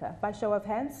South Africa? By show of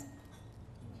hands.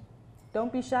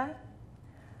 Don't be shy.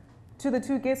 To the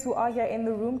two guests who are here in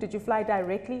the room, did you fly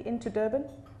directly into Durban?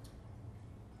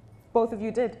 Both of you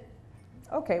did.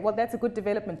 Okay, well, that's a good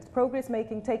development. Progress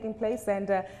taking place,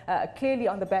 and clearly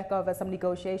on the back of some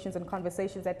negotiations and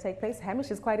conversations that take place.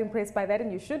 Hamish is quite impressed by that,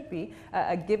 and you should be,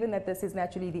 given that this is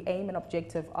naturally the aim and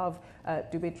objective of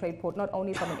Durban Trade Port, not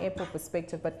only from an airport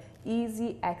perspective, but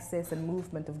easy access and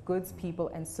movement of goods, people,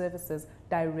 and services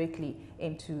directly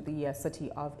into the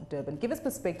city of Durban. Give us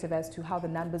perspective as to how the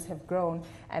numbers have grown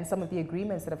and some of the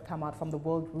agreements that have come out from the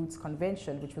World Routes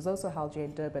Convention, which was also held here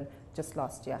in Durban just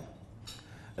last year.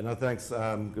 No, thanks.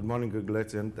 Good morning,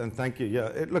 Guguletti, and thank you.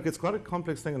 Yeah, look, it's quite a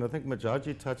complex thing, and I think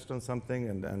Majaji touched on something,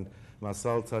 and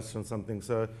Marcel touched on something.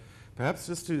 So perhaps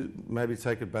just to maybe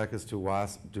take it back as to why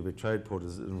Durban Trade Port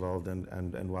is involved and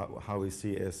how we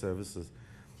see air services.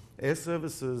 Air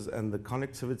services and the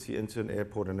connectivity into an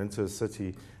airport and into a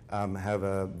city have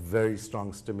a very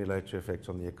strong stimulatory effect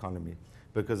on the economy,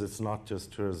 because it's not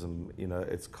just tourism,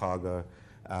 it's cargo,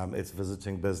 it's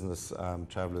visiting business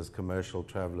travelers, commercial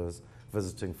travelers,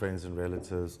 visiting friends and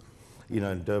relatives.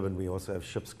 In Durban, we also have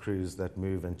ships crews that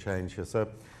move and change here. So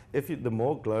the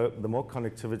more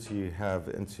connectivity you have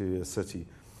into a city,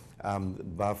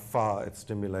 by far it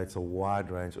stimulates a wide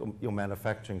range. Your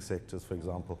manufacturing sectors, for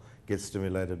example, get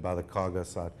stimulated by the cargo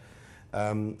side.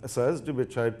 So as Durban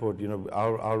Trade Port,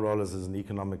 our role as an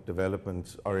economic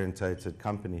development orientated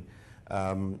company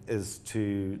is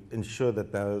to ensure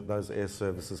that those air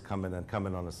services come in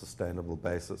on a sustainable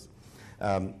basis.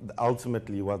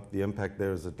 Ultimately, what the impact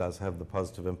there is, it does have the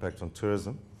positive impact on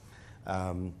tourism,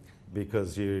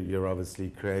 because you're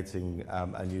obviously creating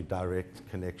a new direct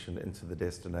connection into the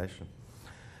destination.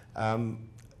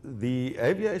 The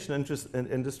aviation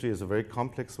industry is a very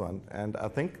complex one, and I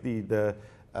think the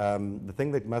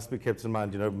thing that must be kept in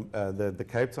mind, the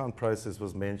Cape Town process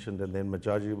was mentioned, and then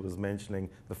Majaji was mentioning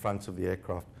the front of the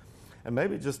aircraft. And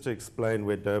maybe just to explain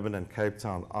where Durban and Cape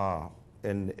Town are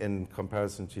in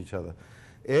comparison to each other.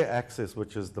 Air Access,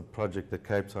 which is the project that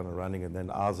Cape Town are running, and then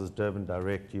ours is Durban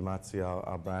Direct. You might see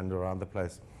our brand around the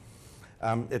place.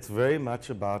 It's very much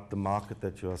about the market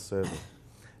that you are serving.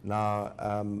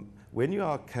 Now, when you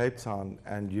are Cape Town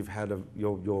and you've had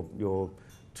your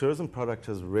tourism product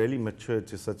has really matured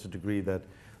to such a degree that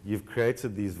you've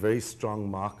created these very strong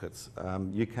markets,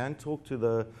 you can talk to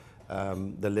the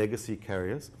legacy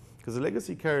carriers, because the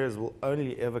legacy carriers will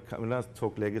only ever come. When I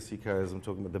talk legacy carriers, I'm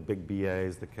talking about the big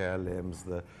BAs, the KLMs,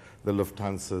 the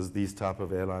Lufthansas, these type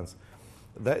of airlines.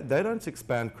 They don't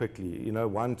expand quickly.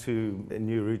 1-2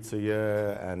 new routes a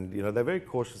year, and they're very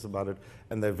cautious about it,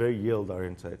 and they're very yield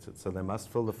orientated. So they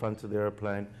must fill the front of the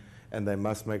airplane, and they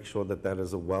must make sure that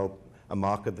is a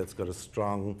market that's got a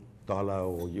strong dollar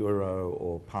or euro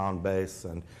or pound base,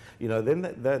 and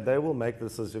then they will make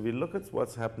this. If you look at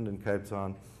what's happened in Cape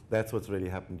Town, that's what's really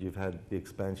happened. You've had the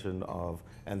expansion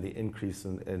and the increase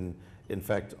in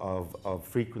fact of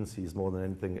frequencies more than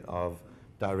anything of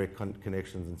direct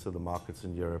connections into the markets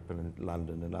in Europe and in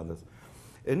London and others.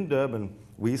 In Durban,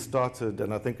 we started,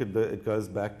 and I think it goes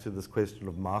back to this question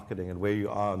of marketing and where you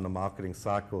are in the marketing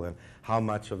cycle and how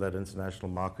much of that international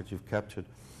market you've captured.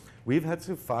 We've had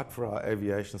to fight for our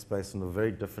aviation space in a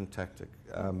very different tactic.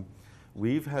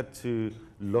 We've had to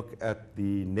look at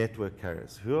the network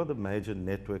carriers. Who are the major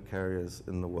network carriers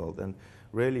in the world? And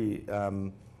really,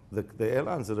 the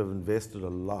airlines that have invested a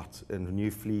lot in new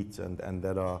fleet and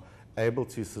that are able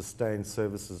to sustain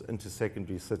services into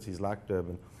secondary cities like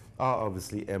Durban are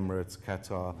obviously Emirates,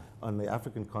 Qatar. On the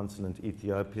African continent,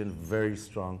 Ethiopian, very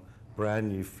strong, brand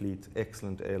new fleet,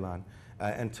 excellent airline.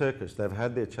 And Turkish, they've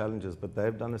had their challenges, but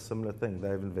they've done a similar thing.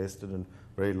 They've invested in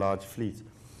very large fleets.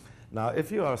 Now,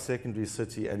 if you are a secondary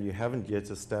city and you haven't yet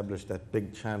established that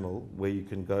big channel where you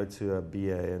can go to a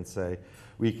BA and say,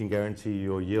 we can guarantee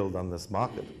your yield on this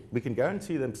market, we can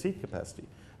guarantee them seat capacity.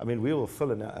 I mean, we will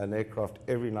fill an aircraft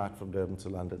every night from Durban to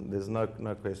London. There's no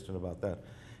question about that.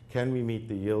 Can we meet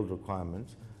the yield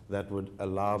requirements that would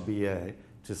allow BA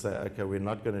to say, okay, we're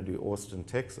not going to do Austin,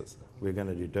 Texas, we're going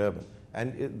to do Durban.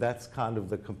 And that's kind of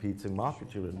the competing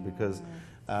market you're in, because,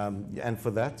 and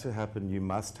for that to happen, you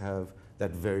must have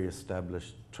that very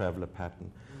established traveller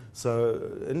pattern.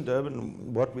 So in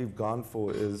Durban, what we've gone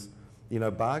for is,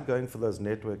 by going for those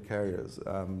network carriers,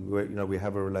 we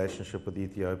have a relationship with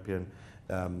Ethiopian,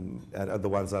 and the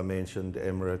ones I mentioned,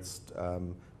 Emirates,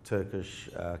 Turkish,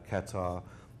 Qatar,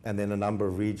 and then a number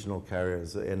of regional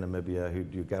carriers in Namibia who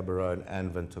do Gaborone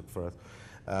and Windhoek for us,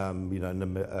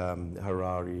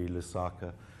 Harare,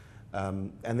 Lusaka.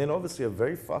 And then obviously a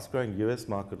very fast-growing US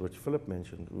market, which Philip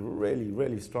mentioned, really,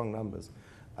 really strong numbers.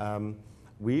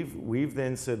 We've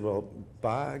then said, well,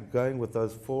 by going with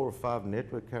those 4 or 5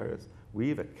 network carriers,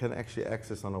 we can actually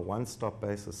access on a one-stop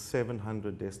basis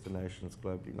 700 destinations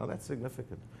globally. Now that's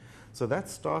significant. So that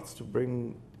starts to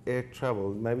bring air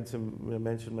travel, maybe to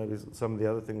mention maybe some of the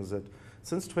other things that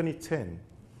since 2010,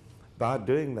 by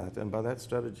doing that and by that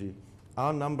strategy,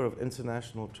 our number of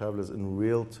international travelers in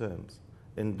real terms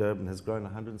in Durban has grown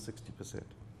 160%.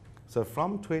 So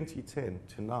from 2010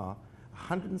 to now,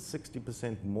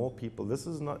 160% more people. This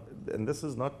is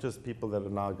not just people that are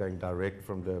now going direct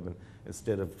from Durban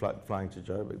instead of flying to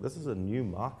Joburg. This is a new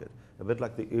market, a bit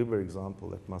like the Uber example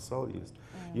that Marcel used.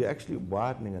 You're actually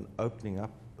widening and opening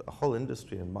up a whole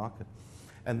industry and market.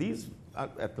 And these,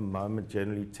 at the moment,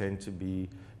 generally tend to be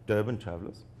Durban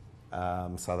travelers,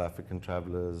 South African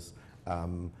travelers,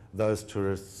 those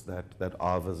tourists that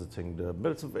are visiting Durban.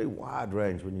 But it's a very wide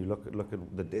range when you look at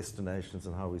the destinations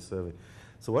and how we serve it.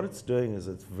 So what it's doing is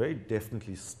it's very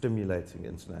definitely stimulating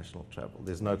international travel.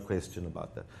 There's no question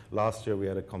about that. Last year we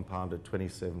had a compounded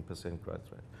 27% growth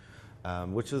rate,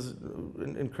 which is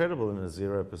incredible in a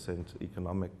 0%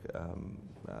 economic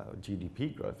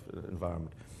GDP growth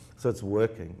environment. So it's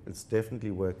working. It's definitely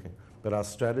working. But our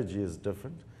strategy is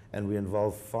different, and we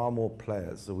involve far more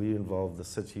players. So we involve the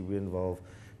city, we involve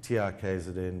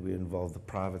TRKZN, we involve the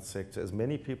private sector, as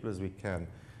many people as we can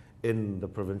in the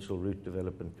Provincial Route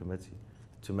Development Committee,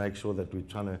 to make sure that we're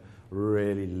trying to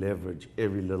really leverage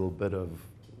every little bit of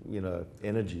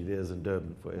energy there is in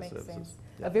Durban for air services. Sense.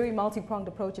 Yeah. A very multi-pronged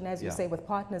approach, and as you say, with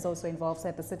partners also involved, so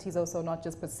that the city is also not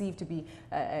just perceived to be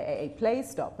a play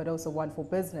stop, but also one for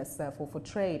business, for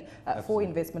trade, for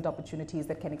investment opportunities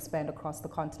that can expand across the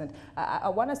continent. I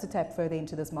want us to tap further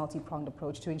into this multi-pronged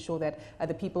approach to ensure that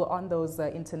the people on those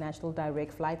international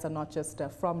direct flights are not just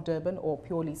from Durban or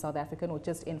purely South African or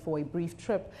just in for a brief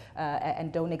trip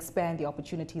and don't expand the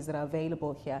opportunities that are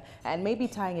available here. And maybe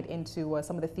tying it into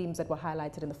some of the themes that were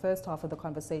highlighted in the first half of the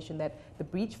conversation, that the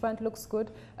beachfront looks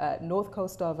good, north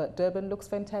coast of Durban looks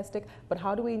fantastic, but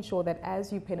how do we ensure that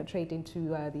as you penetrate into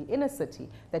the inner city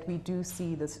that we do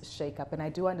see this shake-up? And I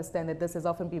do understand that this has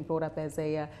often been brought up as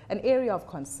an area of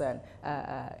concern,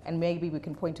 and maybe we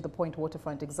can point to the Point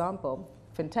Waterfront example.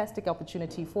 Fantastic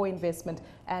opportunity for investment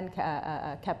and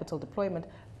capital deployment,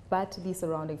 but the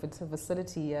surrounding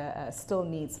facility still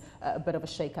needs a bit of a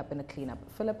shake-up and a clean-up.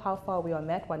 Philip, how far are we on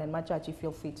that one? And Majaji,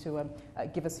 feel free to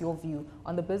give us your view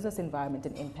on the business environment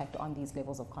and impact on these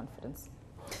levels of confidence.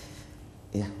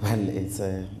 Yeah, well, it's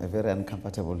a very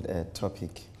uncomfortable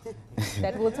topic.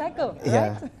 That we'll tackle, right?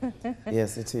 Yeah,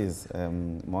 yes, it is.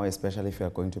 More especially if you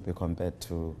are going to be compared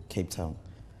to Cape Town.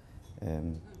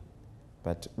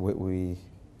 But we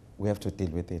have to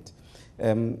deal with it.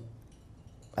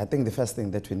 I think the first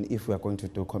thing that if we are going to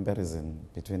do comparison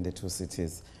between the two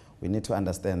cities, we need to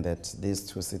understand that these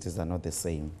two cities are not the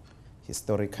same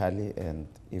historically and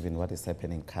even what is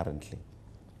happening currently.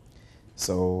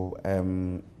 So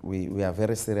we are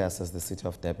very serious as the city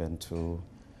of Durban to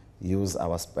use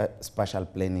our spatial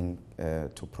planning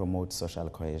to promote social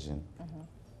cohesion. Mm-hmm.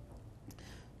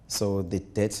 So the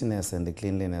dirtiness and the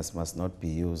cleanliness must not be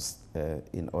used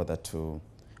in order to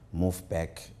move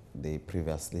back the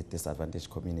previously disadvantaged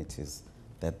communities,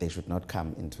 that they should not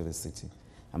come into the city.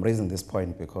 I'm raising this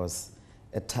point because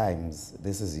at times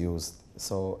this is used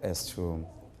so as to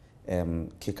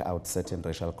kick out certain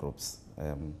racial groups.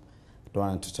 I don't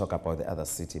want to talk about the other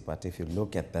city, but if you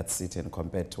look at that city and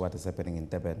compare it to what is happening in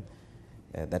Durban,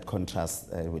 that contrast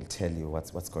will tell you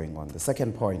what's going on. The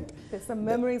second point. There's some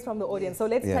memories from the audience, so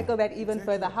let's tackle that even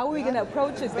further. How are we going to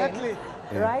approach it then?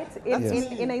 Right?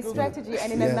 In a strategy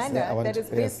and in a manner that is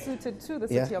best suited to the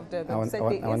city of Durban.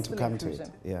 I want to come to it.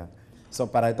 Yeah. So,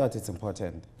 but I thought it's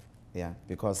important,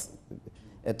 because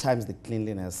at times the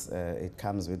cleanliness, it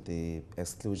comes with the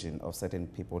exclusion of certain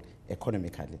people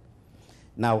economically.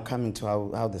 Now, coming to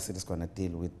how the city is going to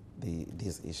deal with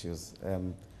these issues,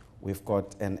 we've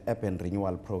got an urban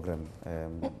renewal program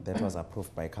that was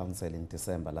approved by council in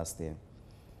December last year.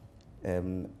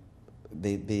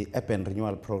 The urban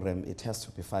renewal program, it has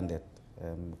to be funded.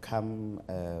 I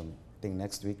think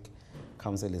next week,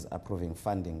 council is approving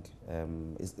funding.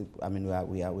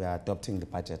 We are adopting the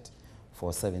budget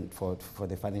for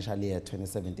the financial year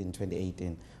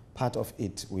 2017-2018. Part of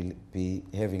it will be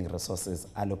having resources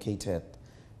allocated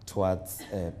towards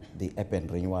the urban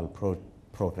renewal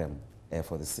program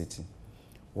for the city,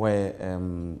 where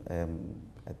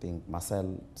I think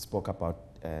Marcel spoke about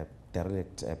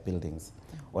derelict buildings,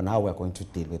 on how we're going to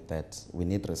deal with that. We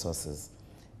need resources.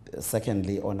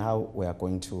 Secondly, on how we are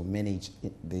going to manage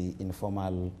the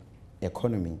informal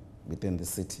economy within the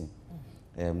city.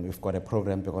 We've got a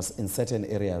program because in certain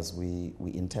areas we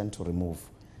intend to remove,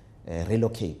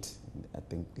 relocate, I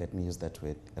think, let me use that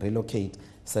word, relocate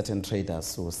certain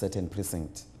traders to certain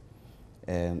precincts.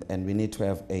 And we need to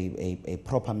have a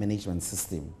proper management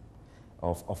system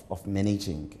of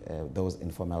managing those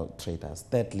informal traders.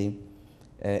 Thirdly,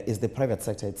 is the private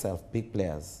sector itself, big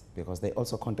players, because they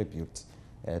also contribute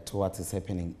to what is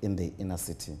happening in the inner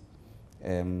city.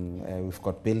 We've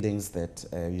got buildings that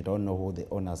you don't know who the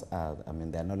owners are. I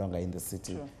mean, they're no longer in the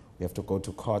city. Sure. We have to go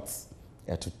to courts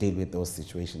to deal with those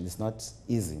situations. It's not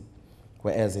easy.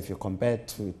 Whereas if you compare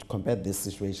this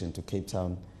situation to Cape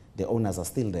Town, the owners are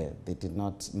still there. They did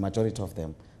not, majority of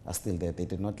them are still there. They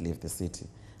did not leave the city.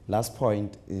 Last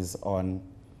point is on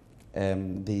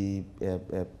the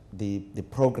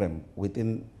program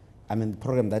within, the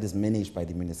program that is managed by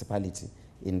the municipality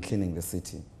in cleaning the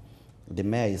city. The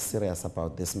mayor is serious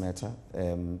about this matter.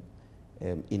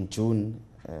 In June,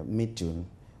 mid-June,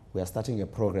 we are starting a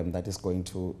program that is going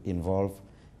to involve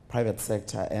private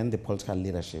sector and the political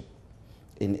leadership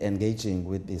in engaging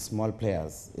with the small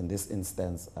players, in this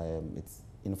instance, it's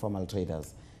informal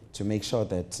traders, to make sure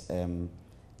that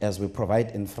as we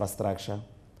provide infrastructure,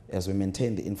 as we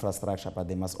maintain the infrastructure, but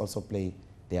they must also play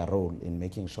their role in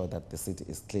making sure that the city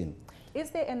is clean. Is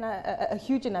there a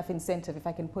huge enough incentive, if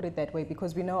I can put it that way?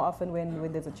 Because we know often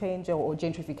when there's a change or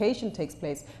gentrification takes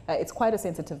place, it's quite a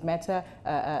sensitive matter,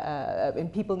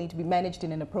 and people need to be managed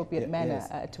in an appropriate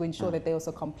manner to ensure that they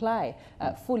also comply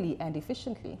fully and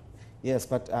efficiently. Yes,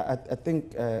 but I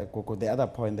think, Koko, the other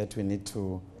point that we need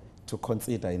to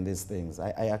consider in these things,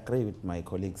 I agree with my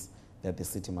colleagues that the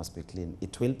city must be clean.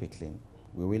 It will be clean.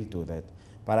 We will do that.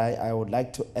 But I would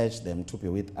like to urge them to be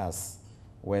with us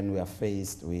when we are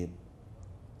faced with,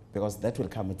 because that will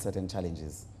come with certain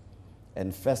challenges.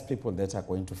 And first people that are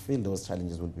going to feel those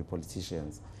challenges will be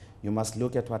politicians. You must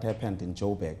look at what happened in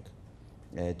Joburg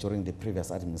during the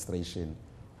previous administration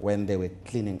when they were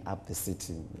cleaning up the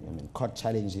city. Court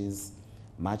challenges,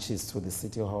 marches to the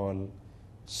city hall,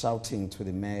 shouting to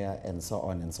the mayor, and so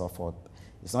on and so forth.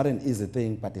 It's not an easy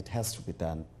thing, but it has to be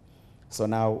done. So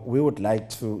now we would like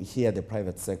to hear the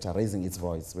private sector raising its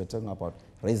voice. We're talking about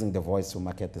raising the voice to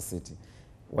market the city.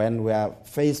 When we are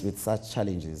faced with such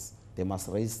challenges, they must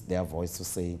raise their voice to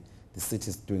say the city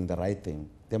is doing the right thing.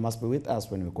 They must be with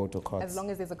us when we go to court. As long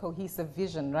as there's a cohesive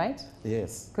vision, right?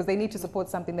 Yes. Because they need to support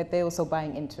something that they're also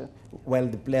buying into. Well,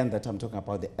 the plan that I'm talking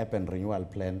about, the urban renewal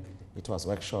plan, it was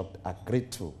workshopped,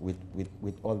 agreed to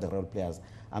with all the role players.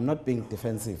 I'm not being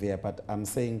defensive here, but I'm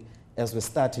saying as we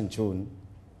start in June,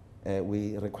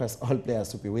 we request all players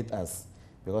to be with us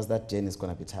because that journey is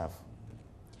going to be tough.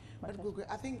 But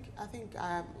I think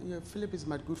Philip is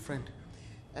my good friend,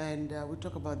 and we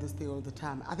talk about this thing all the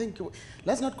time. I think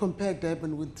let's not compare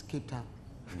Durban with Cape Town.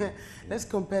 Let's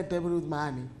compare Durban with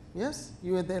Miami. Yes,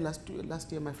 you were there last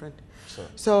year, my friend. Sure.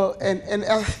 So and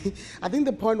I think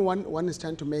the point one is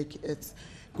trying to make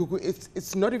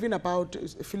it's not even about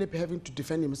Philip having to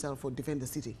defend himself or defend the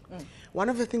city. One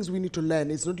of the things we need to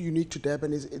learn, it's not unique to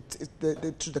Durban, it's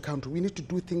to the country. We need to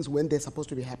do things when they're supposed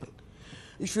to be happening.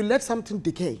 If you let something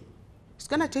decay, it's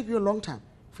going to take you a long time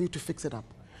for you to fix it up.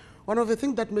 One of the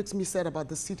things that makes me sad about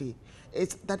the city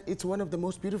is that it's one of the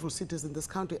most beautiful cities in this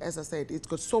country. As I said, it's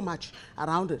got so much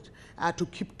around it to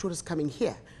keep tourists coming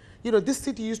here. You know, this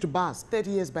city used to buzz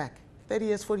 30 years back, 30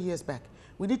 years, 40 years back.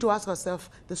 We need to ask ourselves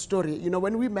the story. You know,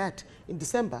 when we met in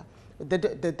December, the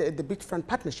Beachfront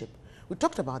Partnership, we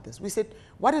talked about this. We said,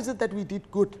 what is it that we did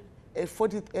good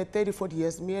 30, 40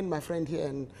 years, me and my friend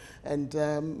here and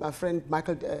my friend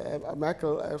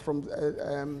Michael from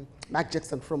Mike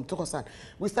Jackson from Tokosan,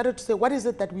 we started to say, what is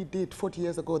it that we did 40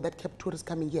 years ago that kept tourists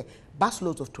coming here?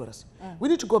 Busloads of tourists. We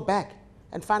need to go back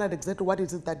and find out exactly what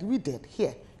is it that we did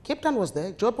here. Cape Town was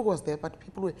there, Joburg was there, but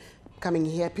people were coming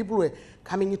here. People were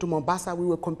coming into Mombasa. We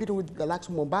were competing with the likes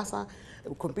of Mombasa,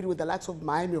 competing with the likes of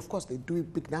Miami. Of course, they do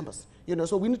big numbers, you know.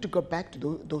 So we need to go back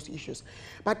to those issues.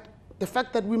 But the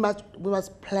fact that we must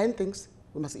plan things,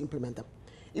 we must implement them.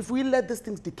 If we let these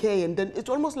things decay, and then it's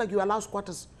almost like you allow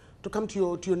squatters to come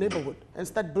to your neighborhood and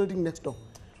start building next door.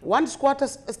 One squatter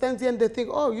stands here and they think,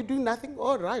 oh, you're doing nothing?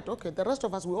 Oh, right, okay, the rest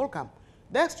of us will all come.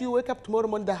 Next, you wake up tomorrow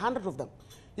morning, there are 100 of them.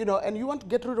 You know, and you want to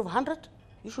get rid of 100?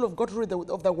 You should have got rid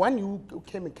of the one you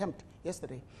came and camped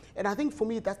yesterday. And I think for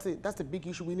me, that's a big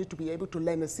issue. We need to be able to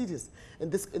learn as cities in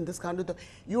this country.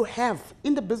 You have,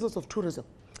 in the business of tourism,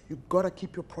 you've got to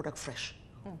keep your product fresh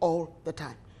all the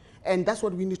time. And that's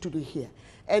what we need to do here.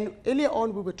 And earlier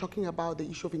on, we were talking about the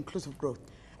issue of inclusive growth.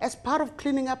 As part of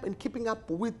cleaning up and keeping up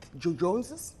with Joe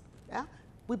Joneses, yeah,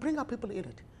 we bring our people in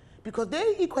it because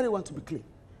they equally want to be clean.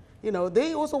 You know,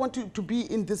 they also want to be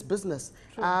in this business,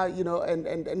 you know,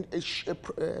 and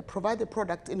provide a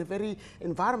product in a very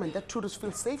environment that tourists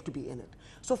feel safe to be in it.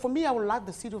 So for me, I would like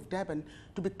the city of Durban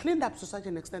to be cleaned up to such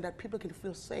an extent that people can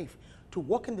feel safe to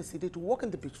walk in the city, to walk in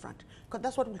the beachfront, because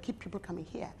that's what will keep people coming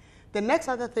here. The next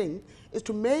other thing is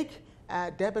to make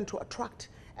Durban to attract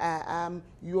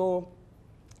your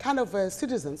kind of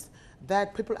citizens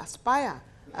that people aspire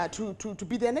to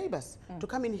be their neighbors, to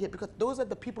come in here, because those are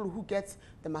the people who get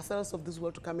the Marcells of this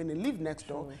world to come in and live next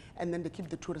door, and then they keep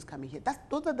the tourists coming here. But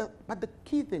the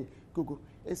key thing, Gugu,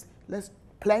 is let's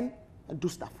plan and do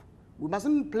stuff. We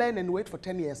mustn't plan and wait for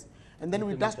 10 years, and then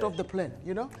we dust off the plan,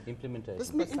 you know? Implementation.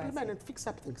 Let's implement and fix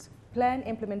up things. Plan,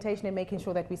 implementation, and making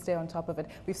sure that we stay on top of it.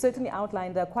 We've certainly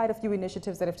outlined quite a few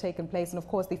initiatives that have taken place, and of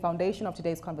course the foundation of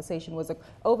today's conversation was an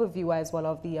overview as well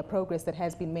of the progress that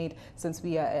has been made since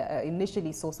we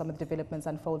initially saw some of the developments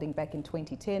unfolding back in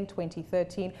 2010,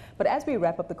 2013. But as we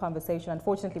wrap up the conversation,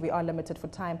 unfortunately we are limited for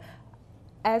time.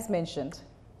 As mentioned,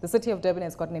 the city of Durban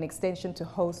has gotten an extension to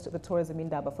host the Tourism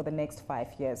Indaba for the next 5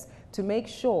 years to make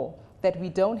sure that we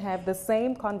don't have the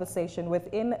same conversation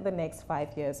within the next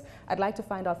 5 years. I'd like to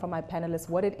find out from my panelists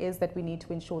what it is that we need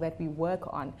to ensure that we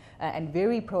work on, and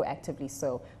very proactively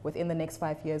so, within the next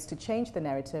 5 years to change the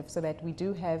narrative so that we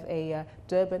do have a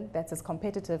Durban that's as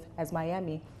competitive as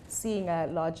Miami, seeing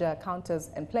larger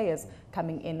counters and players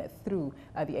coming in through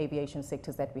the aviation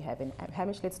sectors that we have in.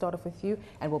 Hamish, let's start off with you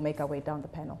and we'll make our way down the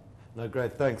panel. No,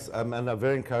 great, thanks. And I'm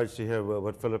very encouraged to hear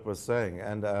what Philip was saying.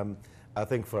 And I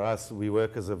think for us, we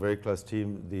work as a very close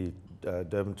team. The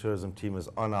Durban Tourism team is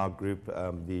on our group,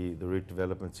 the route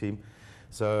development team.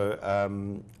 So,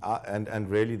 and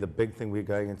really the big thing we're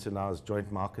going into now is joint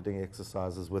marketing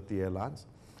exercises with the airlines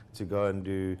to go and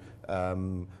do,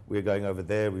 we're going over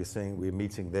there, we're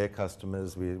meeting their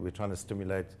customers, we're trying to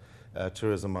stimulate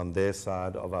tourism on their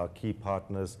side of our key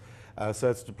partners. So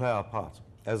it's to play our part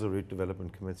as a route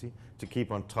development committee to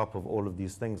keep on top of all of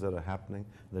these things that are happening,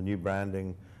 the new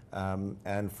branding,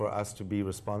 and for us to be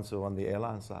responsive on the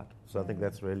airline side. So I think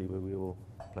that's really where we will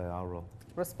play our role.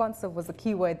 Responsive was the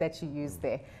key word that you used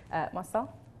there.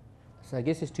 Marcel? So I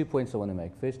guess there's 2 points I want to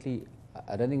make. Firstly,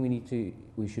 I don't think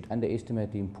we should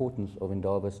underestimate the importance of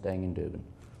Indaba staying in Durban.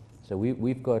 So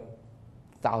we've got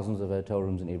thousands of hotel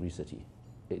rooms in every city.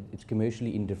 It's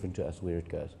commercially indifferent to us where it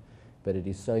goes, but it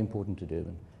is so important to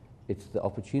Durban. It's the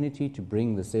opportunity to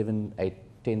bring the 7, 8,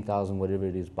 10,000, whatever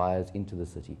it is, buyers into the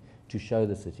city, to show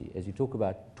the city. As you talk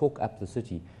about talk up the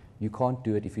city, you can't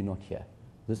do it if you're not here.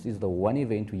 This is the one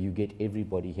event where you get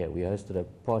everybody here. We hosted a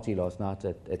party last night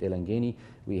at Elangeni.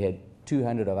 We had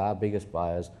 200 of our biggest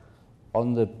buyers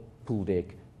on the pool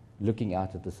deck looking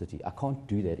out at the city. I can't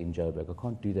do that in Joburg. I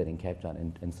can't do that in Cape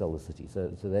Town and sell the city. So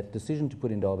that decision to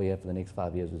put Indaba here for the next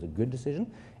 5 years was a good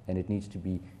decision, and it needs to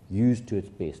be used to its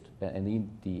best. And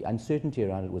the uncertainty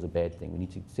around it was a bad thing. We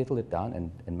need to settle it down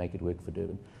and make it work for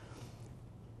Durban.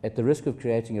 At the risk of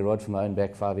creating a rod for my own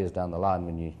back 5 years down the line,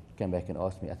 when you came back and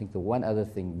asked me, I think the one other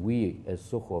thing we as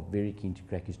Soho are very keen to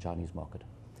crack is Chinese market.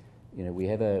 You know, we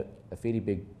have a fairly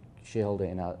big shareholder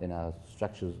in our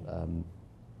structures,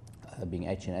 being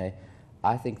HNA.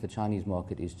 I think the Chinese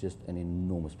market is just an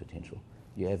enormous potential.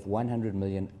 You have 100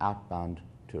 million outbound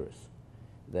tourists.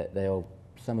 They are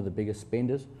some of the biggest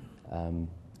spenders.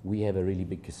 We have a really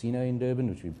big casino in Durban,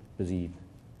 which we're busy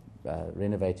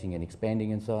renovating and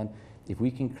expanding and so on. If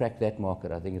we can crack that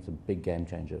market, I think it's a big game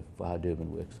changer for how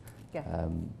Durban works. Yeah.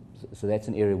 So that's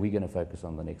an area we're going to focus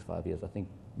on the next 5 years. I think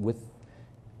with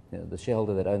the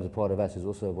shareholder that owns a part of us is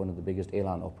also one of the biggest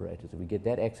airline operators. If we get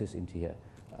that access into here,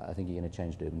 I think you're going to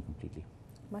change Durban completely.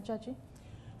 Machachi?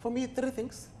 For me, 3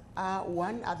 things.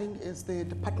 One, I think, is the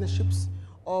partnerships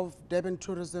of Durban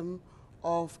Tourism,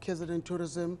 of KZN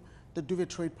Tourism, the Duvet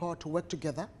Trade Power to work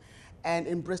together and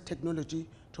embrace technology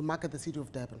to market the city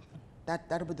of Durban.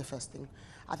 That'll be the first thing.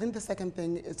 I think the second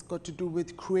thing is got to do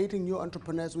with creating new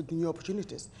entrepreneurs with new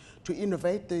opportunities to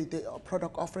innovate the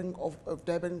product offering of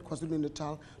Durban,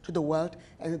 KwaZulu-Natal to the world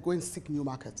and go and seek new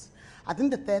markets. I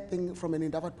think the third thing from an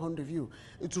Indaba point of view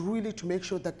is really to make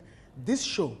sure that this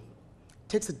show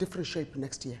takes a different shape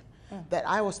next year. That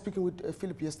I was speaking with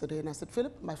Philip yesterday and I said,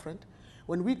 Philip, my friend,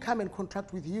 when we come and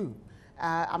contract with you,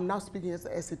 I'm now speaking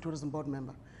as a tourism board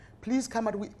member. Please come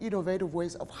up with innovative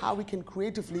ways of how we can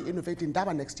creatively innovate in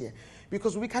Indaba next year,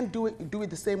 because we can't do it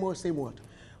the same old.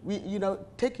 We,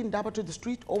 take Indaba to the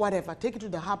street or whatever, take it to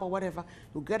the hub or whatever.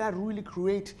 You gotta really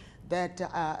create that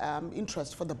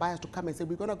interest for the buyers to come and say,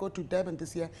 we're gonna go to Durban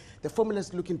this year. The formula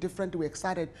is looking different. We're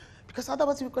excited, because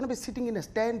otherwise we're gonna be sitting in a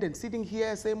stand and sitting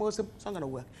here, same old. It's not gonna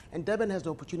work. And Durban has the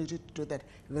opportunity to do that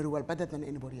very well, better than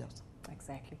anybody else.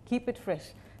 Exactly. Keep it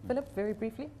fresh. Philip, very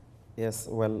briefly. Yes,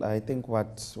 well, I think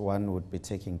what one would be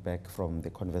taking back from the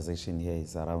conversation here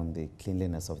is around the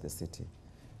cleanliness of the city.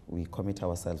 We commit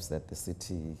ourselves that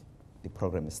the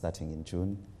program is starting in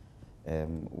June.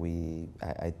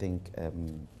 I think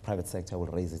private sector will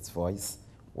raise its voice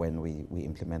when we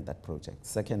implement that project.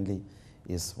 Secondly,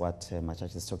 is what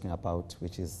Machachi is talking about,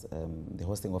 which is the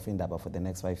hosting of Indaba for the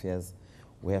next 5 years.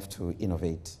 We have to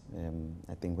innovate.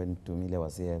 I think when Dumile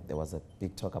was here, there was a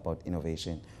big talk about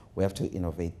innovation. We have to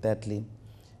innovate. Thirdly,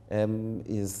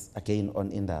 is again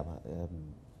on Indaba,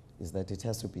 is that it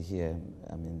has to be here.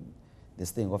 I mean, this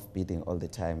thing of bidding all the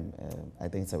time, I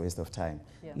think it's a waste of time.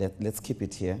 Yeah. Let's keep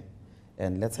it here,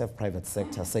 and let's have private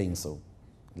sector saying so.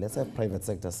 Let's have private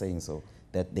sector saying so,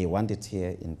 that they want it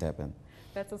here in Durban.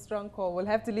 That's a strong call. We'll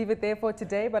have to leave it there for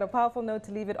today, but a powerful note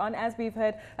to leave it on, as we've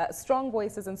heard strong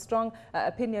voices and strong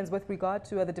opinions with regard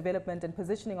to the development and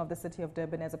positioning of the city of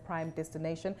Durban as a prime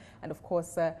destination. And of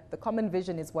course, the common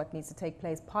vision is what needs to take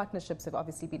place. Partnerships have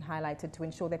obviously been highlighted to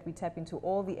ensure that we tap into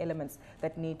all the elements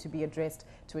that need to be addressed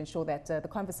to ensure that the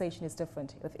conversation is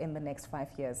different within the next 5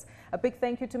 years. A big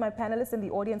thank you to my panelists and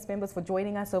the audience members for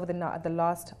joining us over the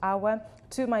last hour.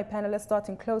 To my panelists,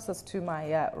 starting closest to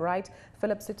my right,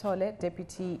 Philip Sithole,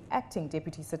 Acting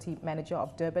Deputy City Manager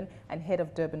of Durban and Head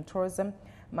of Durban Tourism,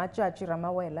 Majaji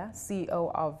Ramawela,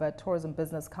 CEO of Tourism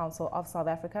Business Council of South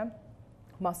Africa,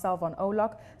 Marcel van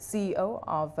Olok, CEO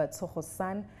of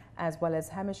Tsogosan, as well as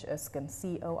Hamish Erskine,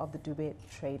 CEO of the Dubai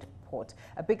Trade Port.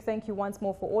 A big thank you once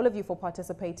more for all of you for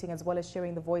participating as well as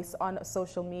sharing the voice on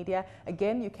social media.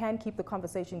 Again, you can keep the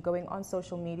conversation going on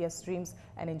social media streams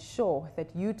and ensure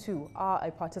that you too are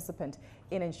a participant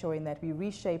in ensuring that we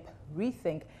reshape,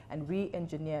 rethink and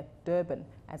re-engineer Durban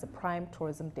as a prime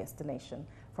tourism destination.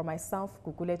 For myself,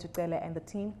 Gugule Tucele and the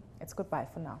team, it's goodbye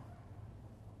for now.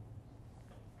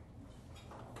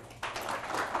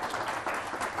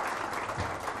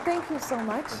 Thank you so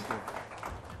much.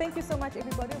 Thank you so much,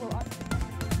 everybody. We'll